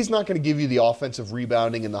 I mean, he's not going to give you the offensive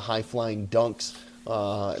rebounding and the high-flying dunks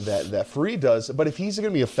that Fried does. But if he's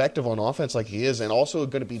going to be effective on offense like he is, and also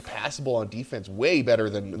going to be passable on defense way better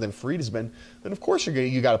than Fried has been, then of course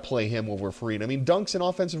you got to play him over Fried. I mean, dunks and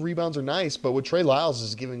offensive rebounds are nice, but what Trey Lyles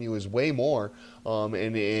is giving you is way more,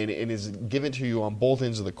 and is given to you on both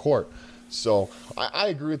ends of the court. So I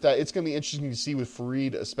agree with that. It's going to be interesting to see with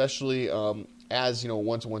Fried, especially as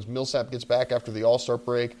once Millsap gets back after the All-Star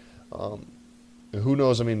break. Who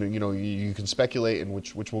knows? I mean, you can speculate, and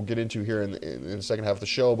which we'll get into here in the second half of the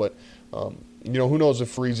show. But who knows if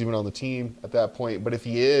Fried's even on the team at that point? But if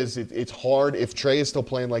he is, it's hard. If Trey is still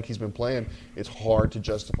playing like he's been playing, it's hard to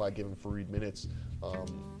justify giving Fried minutes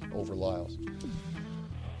over Lyles.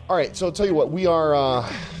 All right, so I'll tell you what, we are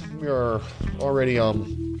already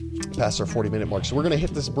past our 40-minute mark, so we're going to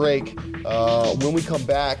hit this break. When we come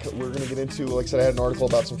back, we're going to get into, like I said, I had an article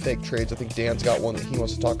about some fake trades. I think Dan's got one that he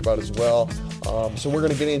wants to talk about as well. So we're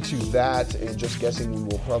going to get into that, and just guessing, we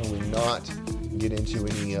will probably not get into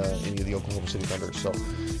any of the Oklahoma City Thunder. So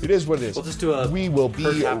it is what it is. We'll just do a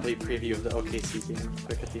first athlete preview of the OKC game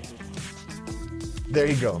quick at the end. There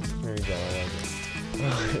you go.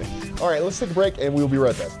 All right, let's take a break, and we'll be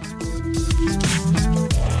right back.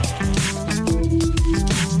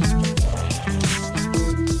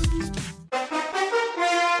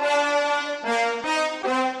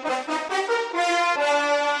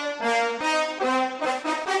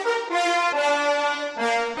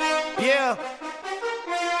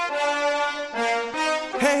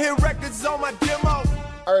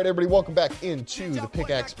 All right, everybody, welcome back into the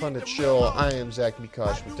Pickaxe Pundit Show. I am Zach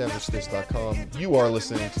Mikosh with DenverStiz.com. You are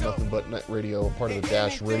listening to Nothing But Net Radio, part of the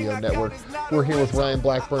Dash Radio Network. We're here with Ryan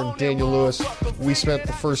Blackburn, Daniel Lewis. We spent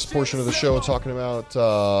the first portion of the show talking about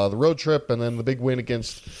the road trip and then the big win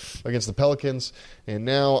against the Pelicans. And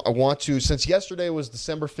now I want to, since yesterday was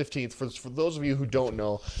December 15th, for those of you who don't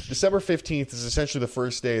know, December 15th is essentially the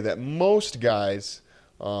first day that most guys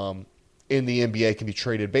in the NBA can be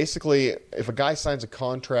traded. Basically, if a guy signs a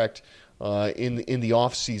contract in the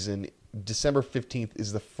off season, December 15th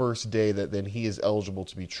is the first day that then he is eligible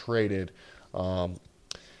to be traded.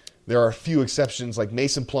 There are a few exceptions, like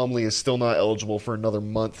Mason Plumlee is still not eligible for another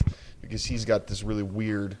month because he's got this really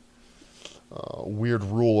weird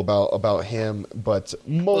rule about him. But for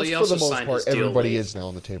the most part, everybody is now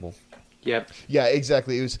on the table. Yep. Yeah,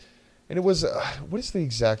 exactly. It was what is the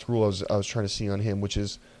exact rule I was trying to see on him, which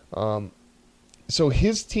is. So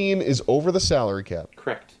his team is over the salary cap.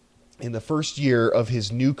 Correct. In the first year of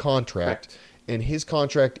his new contract. Correct. And his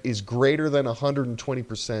contract is greater than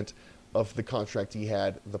 120% of the contract he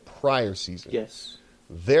had the prior season. Yes.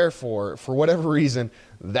 Therefore, for whatever reason,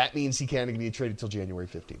 that means he can't be traded till January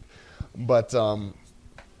 15th. But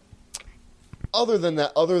other than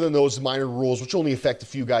those minor rules, which only affect a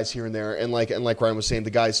few guys here and there, and like Ryan was saying, the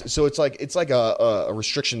guys. So it's like a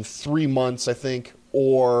restriction 3 months, I think,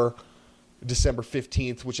 or December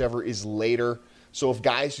 15th, whichever is later. So if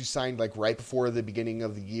guys who signed like right before the beginning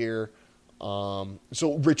of the year,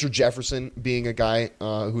 so Richard Jefferson being a guy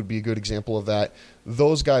who would be a good example of that,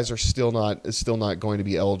 those guys are still not going to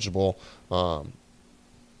be eligible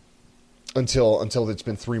until it's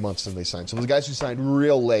been 3 months since they signed. So the guys who signed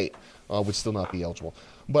real late would still not be eligible.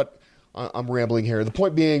 But I'm rambling here. The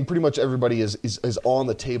point being, pretty much everybody is on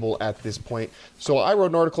the table at this point. So I wrote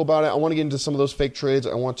an article about it. I want to get into some of those fake trades.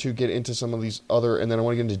 I want to get into some of these other, and then I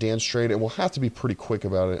want to get into Dan's trade. And we'll have to be pretty quick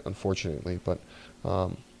about it, unfortunately. But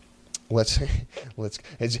let's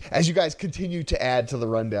as you guys continue to add to the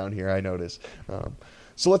rundown here, I notice.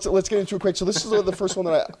 So let's get into it quick. So this is the first one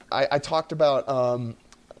that I talked about.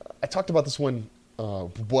 I talked about this one.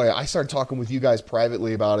 I started talking with you guys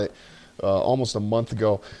privately about it. Almost a month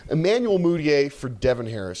ago. Emmanuel Mudiay for Devin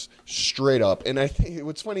Harris, straight up. And I think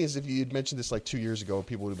what's funny is if you had mentioned this like 2 years ago,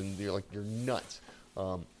 people would have been you're nuts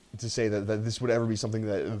to say that this would ever be something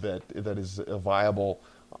that is a viable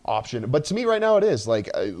option. But to me right now it is. Like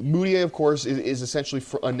Mudiay, of course, is essentially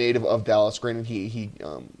a native of Dallas. Granted, he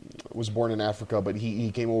was born in Africa, but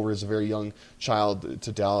he came over as a very young child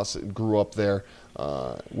to Dallas and grew up there,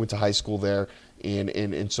 went to high school there.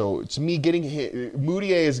 And so to me, getting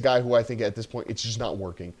Mudiay is a guy who I think at this point it's just not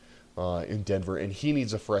working in Denver, and he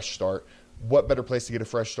needs a fresh start. What better place to get a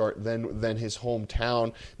fresh start than his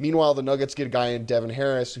hometown? Meanwhile, the Nuggets get a guy in Devin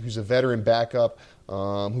Harris who's a veteran backup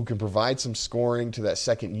who can provide some scoring to that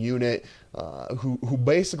second unit, who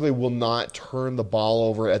basically will not turn the ball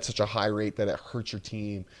over at such a high rate that it hurts your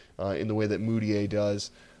team in the way that Mudiay does.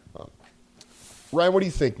 Ryan, what do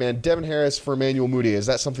you think, man? Devin Harris for Emmanuel Mudiay, is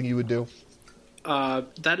that something you would do?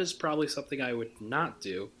 That is probably something I would not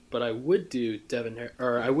do, but I would do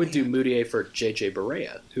Mudiay for JJ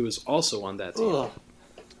Barea, who is also on that team.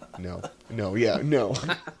 No.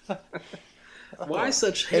 Why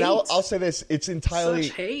such hate? And I'll say this: it's entirely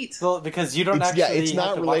such hate. Well, because you don't actually. It's not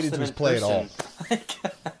have to related watch to them his in play at all. person.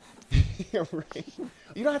 Yeah, right.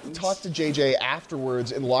 You don't have to talk to JJ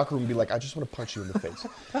afterwards in the locker room and be like, "I just want to punch you in the face."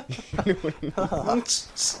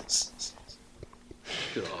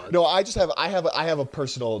 God. No, I have a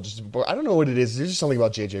personal. I don't know what it is. There's just something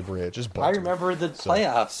about JJ Barea. It just bugs I me. remember the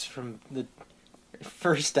playoffs from the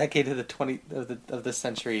first decade of the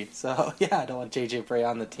century. So yeah, I don't want JJ Barea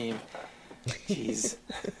on the team. Jeez.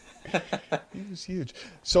 He was huge.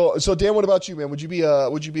 So Dan, what about you, man? Would you be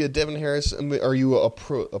a Devin Harris? Are you a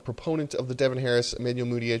proponent of the Devin Harris Emmanuel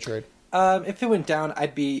Mudiay trade? If it went down,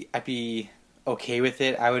 I'd be okay with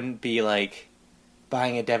it. I wouldn't be like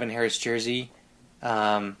buying a Devin Harris jersey.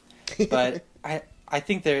 But I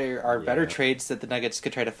think there are better trades that the Nuggets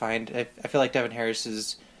could try to find. I feel like Devin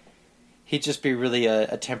Harris he'd just be really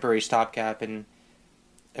a temporary stopgap. And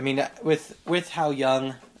I mean, with how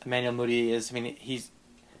young Emmanuel Mudiay is, I mean,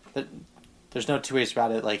 there's no two ways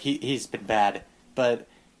about it. Like he's been bad, but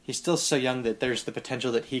he's still so young that there's the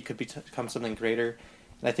potential that he could become something greater.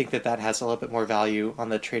 And I think that has a little bit more value on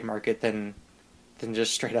the trade market than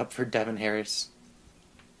just straight up for Devin Harris.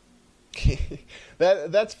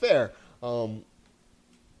 That's fair. I'm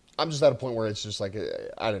just at a point where it's just like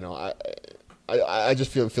I don't know. I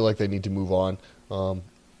just feel like they need to move on.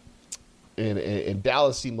 And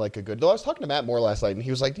Dallas seemed like a good. Though I was talking to Matt Moore last night, and he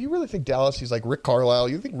was like, "Do you really think Dallas?" He's like, "Rick Carlisle.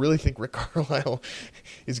 You really think Rick Carlisle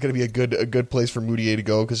is going to be a good place for Mudiay to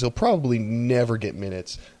go? Because he'll probably never get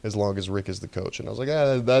minutes as long as Rick is the coach." And I was like,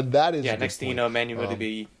 that is. Yeah. A Next good thing you point. know, Emmanuel would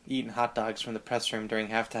be eating hot dogs from the press room during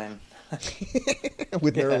halftime.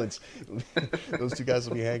 With Nerlens. Those two guys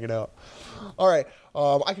will be hanging out. All right,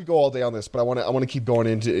 I could go all day on this, but I want to keep going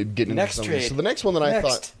into getting Next into some trade. of these. So the next one that I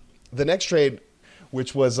thought, the next trade,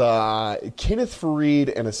 which was Kenneth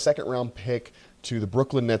Faried and a second-round pick to the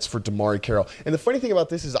Brooklyn Nets for DeMar Carroll. And the funny thing about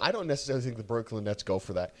this is I don't necessarily think the Brooklyn Nets go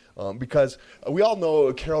for that because we all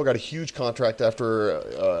know Carroll got a huge contract after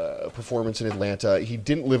a performance in Atlanta. He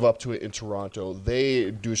didn't live up to it in Toronto.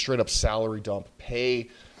 They do a straight-up salary dump, pay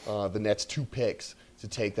the Nets 2 picks to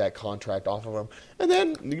take that contract off of him. And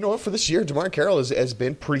then, you know what, for this year, DeMar Carroll has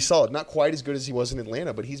been pretty solid. Not quite as good as he was in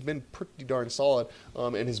Atlanta, but he's been pretty darn solid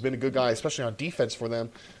and has been a good guy, especially on defense for them.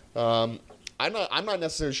 I'm not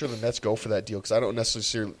necessarily sure the Nets go for that deal because I don't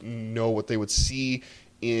necessarily know what they would see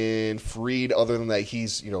in Faried other than that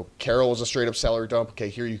Carroll was a straight-up salary dump. Okay,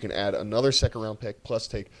 here you can add another second-round pick plus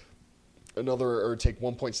take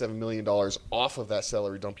 $1.7 million off of that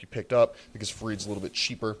salary dump you picked up because Faried's a little bit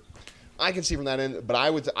cheaper. I can see from that end,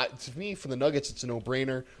 but to me, for the Nuggets, it's a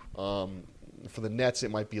no-brainer. For the Nets,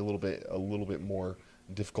 it might be a little bit more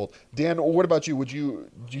difficult. Dan, what about you? Do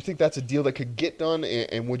you think that's a deal that could get done,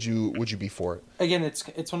 and would you be for it? Again,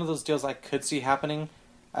 it's one of those deals I could see happening.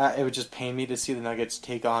 It would just pain me to see the Nuggets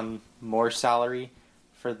take on more salary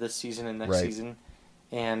for this season and next season.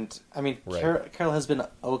 And I mean, Carroll has been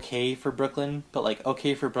okay for Brooklyn, but like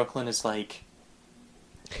okay for Brooklyn is like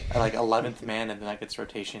 11th man in the Nuggets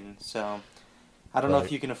rotation. So I don't know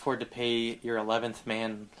if you can afford to pay your 11th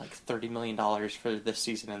man like $30 million for this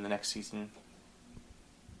season and the next season.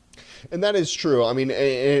 And that is true. I mean,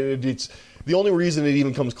 it's the only reason it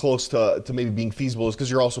even comes close to maybe being feasible is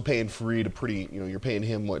because you're also paying Faried a pretty, you're paying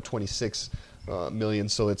him $26 million,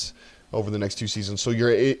 so it's over the next 2 seasons. So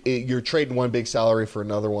you're trading one big salary for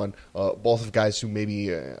another one. Both of guys who maybe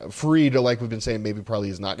Faried, like we've been saying, maybe probably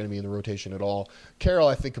is not going to be in the rotation at all. Carroll,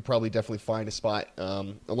 I think, could probably definitely find a spot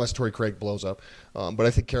unless Torrey Craig blows up. But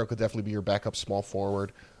I think Carroll could definitely be your backup small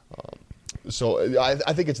forward. So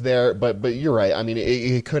I think it's there, but you're right. I mean,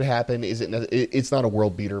 it could happen. It's not a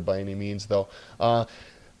world beater by any means, though.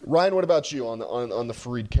 Ryan, what about you on the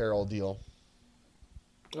Faried Carroll deal?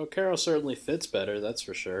 Well, Carroll certainly fits better, that's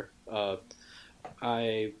for sure.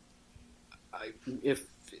 This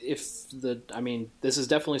is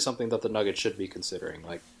definitely something that the Nuggets should be considering,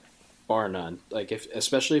 like bar none. Like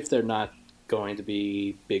especially if they're not going to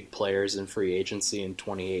be big players in free agency in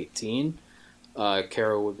 2018.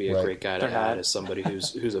 Carroll would be a great guy to add as somebody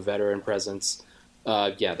who's a veteran presence.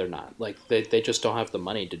 They're not. Like they just don't have the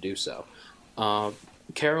money to do so.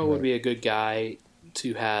 Carroll would be a good guy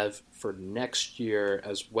to have for next year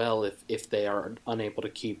as well if they are unable to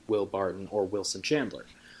keep Will Barton or Wilson Chandler.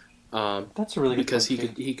 That's a really good because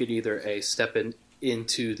he could either step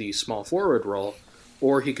into the small forward role,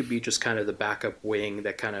 or he could be just kind of the backup wing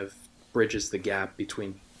that kind of bridges the gap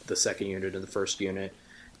between the second unit and the first unit,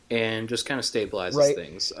 and just kind of stabilizes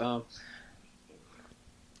things.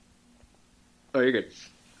 You're good.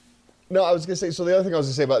 No, I was going to say, so the other thing I was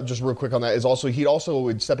going to say about just real quick on that is also,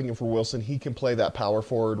 stepping in for Wilson, he can play that power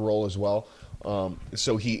forward role as well.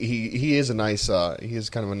 So he is a nice he is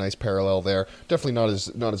kind of a nice parallel there. Definitely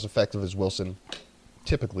not as effective as Wilson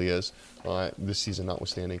typically is this season,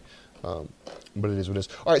 notwithstanding. But it is what it is.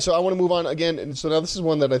 All right, so I want to move on again. And so now this is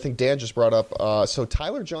one that I think Dan just brought up. So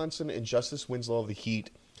Tyler Johnson and Justice Winslow of the Heat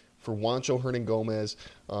for Juancho Hernangomez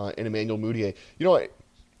and Emmanuel Mudiay. You know,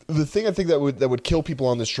 the thing I think that would kill people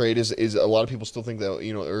on this trade is a lot of people still think that,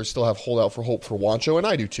 you know, or still have holdout for hope for Juancho, and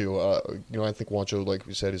I do too. You know, I think Juancho, like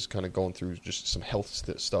we said, is kind of going through just some health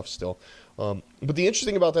stuff still. But the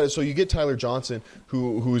interesting about that is, so you get Tyler Johnson,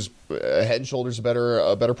 who's head and shoulders a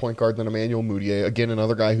better point guard than Emmanuel Mudiay. Again,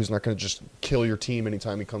 another guy who's not going to just kill your team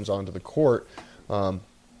anytime he comes onto the court. And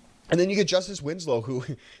then you get Justice Winslow, who,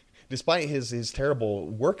 despite his terrible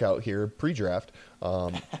workout here pre-draft,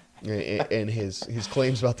 and his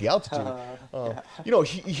claims about the altitude, you know,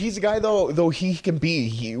 he's a guy though he can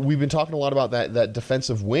be. We've been talking a lot about that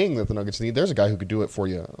defensive wing that the Nuggets need. There's a guy who could do it for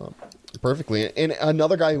you perfectly, and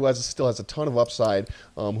another guy who still has a ton of upside,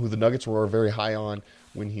 who the Nuggets were very high on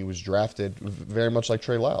when he was drafted, very much like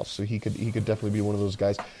Trey Lyles. So he could definitely be one of those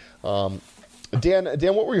guys. Dan,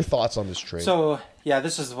 what were your thoughts on this trade? So yeah,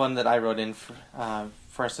 this is one that I wrote in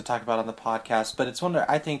for us to talk about on the podcast, but it's one that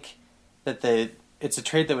I think that it's a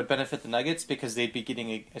trade that would benefit the Nuggets because they'd be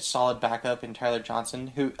getting a solid backup in Tyler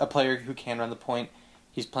Johnson, a player who can run the point.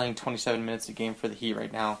 He's playing 27 minutes a game for the Heat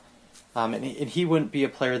right now. And he wouldn't be a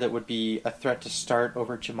player that would be a threat to start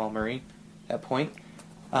over Jamal Murray at point.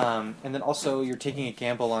 And then also you're taking a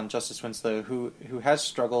gamble on Justice Winslow, who has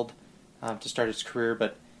struggled to start his career,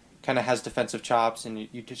 but kind of has defensive chops, and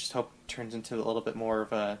you just hope turns into a little bit more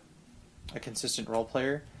of a consistent role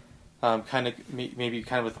player. Maybe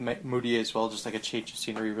with Moody as well, just like a change of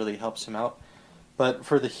scenery really helps him out. But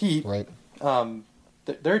for the Heat, right.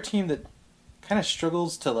 They're a team that kind of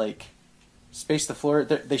struggles to space the floor.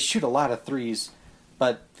 They shoot a lot of threes,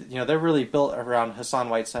 but you know they're really built around Hassan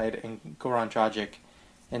Whiteside and Goran Dragic,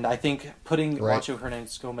 and I think putting Juancho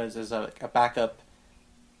Hernangomez as a backup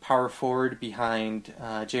power forward behind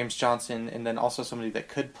James Johnson, and then also somebody that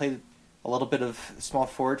could play a little bit of small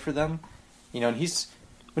forward for them, you know, and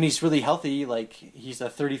when he's really healthy, he's a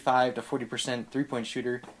 35 to 40% 3-point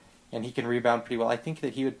shooter, and he can rebound pretty well. I think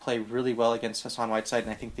that he would play really well against Hassan Whiteside,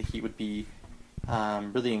 and I think that he would be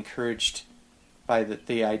really encouraged by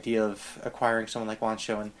the idea of acquiring someone like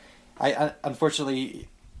Juancho. And I unfortunately,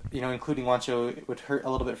 you know, including Juancho, it would hurt a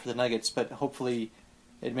little bit for the Nuggets, but hopefully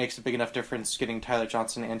it makes a big enough difference getting Tyler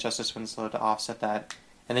Johnson and Justice Winslow to offset that.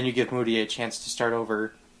 And then you give Moody a chance to start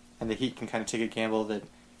over, and the Heat can kind of take a gamble that,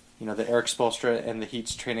 you know, that Eric Spoelstra and the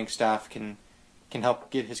Heat's training staff can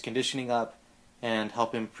help get his conditioning up and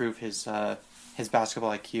help improve his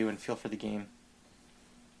basketball IQ and feel for the game.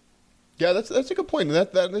 Yeah, that's a good point.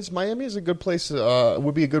 That is, Miami is a good place.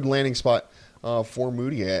 Would be a good landing spot for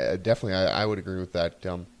Moody. Definitely, I would agree with that.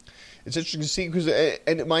 It's interesting to see because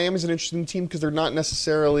and Miami's an interesting team because they're not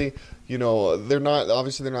necessarily, you know, they're not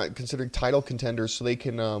considered title contenders, so they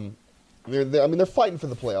can. They're fighting for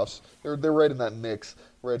the playoffs. They're right in that mix,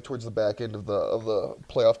 right towards the back end of the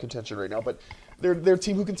playoff contention right now. But they're a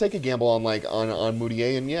team who can take a gamble on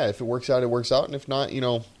Moutier, and yeah, if it works out, it works out, and if not, you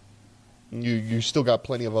know, you still got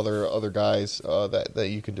plenty of other guys that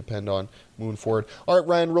you can depend on moving forward. All right,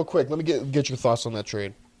 Ryan, real quick, let me get your thoughts on that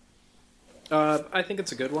trade. I think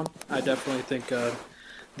it's a good one. I definitely think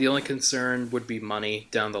the only concern would be money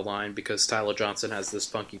down the line because Tyler Johnson has this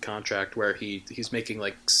funky contract where he's making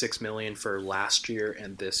like $6 million for last year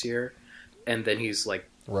and this year, and then he's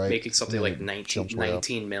making something like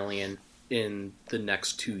 19 million in the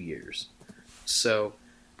next 2 years. So,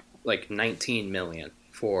 like 19 million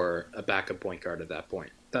for a backup point guard at that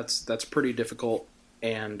point. That's pretty difficult,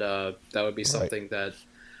 and that would be something that.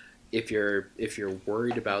 If you're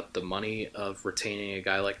worried about the money of retaining a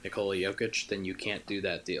guy like Nikola Jokic, then you can't do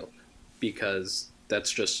that deal because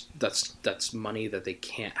that's money that they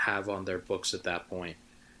can't have on their books at that point.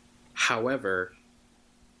 However,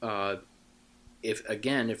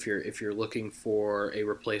 if you're looking for a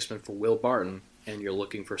replacement for Will Barton and you're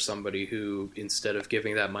looking for somebody who, instead of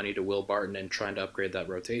giving that money to Will Barton and trying to upgrade that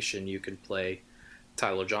rotation, you can play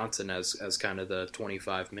Tyler Johnson as kind of the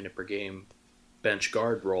 25 minute per game bench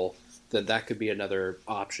guard role, then that could be another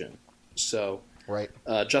option. So,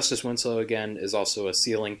 Justice Winslow again is also a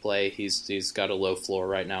ceiling play. He's got a low floor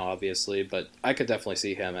right now, obviously, but I could definitely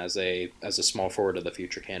see him as a small forward of the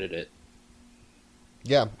future candidate.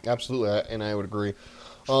 Yeah, absolutely, and I would agree.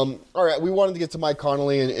 All right, we wanted to get to Mike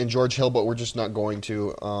Conley and George Hill, but we're just not going to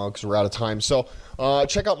because we're out of time. So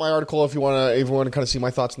check out my article if you want to kind of see my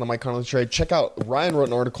thoughts on the Mike Conley trade. Check out Ryan wrote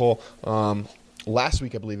an article last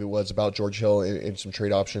week, I believe it was, about George Hill and some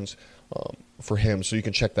trade options for him. So you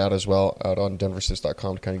can check that as well out on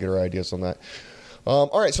denverstiffs.com to kind of get our ideas on that.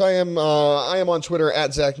 All right, so I am on Twitter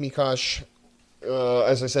at Zach Mikosh.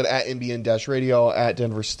 As I said, at NBN-Radio, at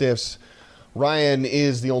Denver Stiffs. Ryan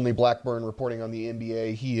is the only Blackburn reporting on the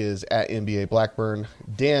NBA. He is at NBA Blackburn.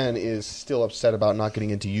 Dan is still upset about not getting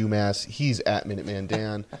into UMass. He's at Minuteman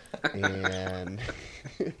Dan. And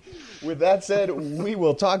with that said, we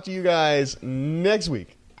will talk to you guys next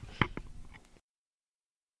week.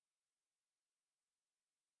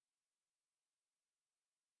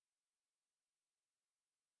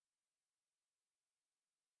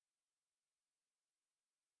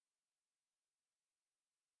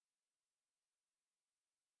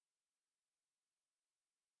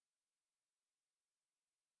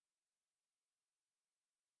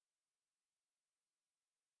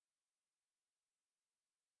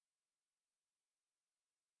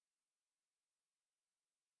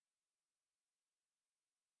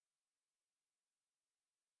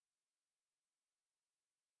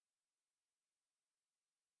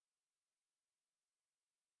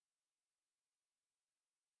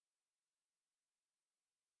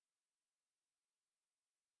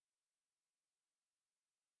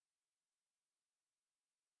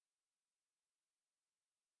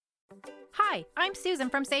 Hi, I'm Susan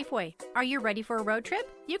from Safeway. Are you ready for a road trip?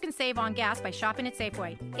 You can save on gas by shopping at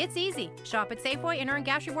Safeway. It's easy. Shop at Safeway and earn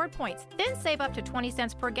gas reward points. Then save up to 20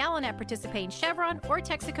 cents per gallon at participating Chevron or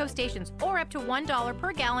Texaco stations, or up to $1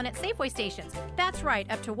 per gallon at Safeway stations. That's right,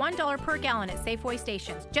 up to $1 per gallon at Safeway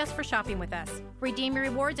stations, just for shopping with us. Redeem your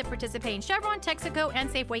rewards at participating Chevron, Texaco, and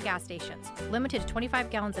Safeway gas stations. Limited to 25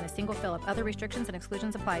 gallons in a single fill-up. Other restrictions and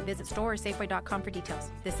exclusions apply. Visit store or Safeway.com for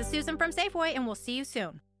details. This is Susan from Safeway, and we'll see you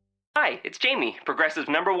soon. Hi, it's Jamie, Progressive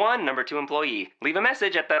 #1, #2 employee. Leave a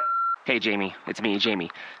message at the... Hey, Jamie, it's me, Jamie.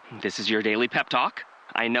 This is your daily pep talk.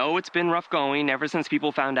 I know it's been rough going ever since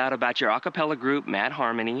people found out about your a cappella group, Mad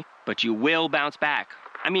Harmony, but you will bounce back.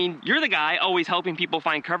 I mean, you're the guy always helping people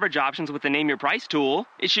find coverage options with the Name Your Price tool.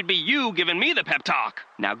 It should be you giving me the pep talk.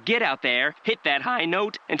 Now get out there, hit that high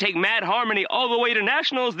note, and take Mad Harmony all the way to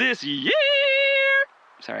nationals this year!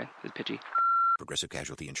 Sorry, it's pitchy. Progressive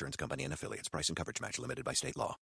Casualty Insurance Company and Affiliates. Price and coverage match limited by state law.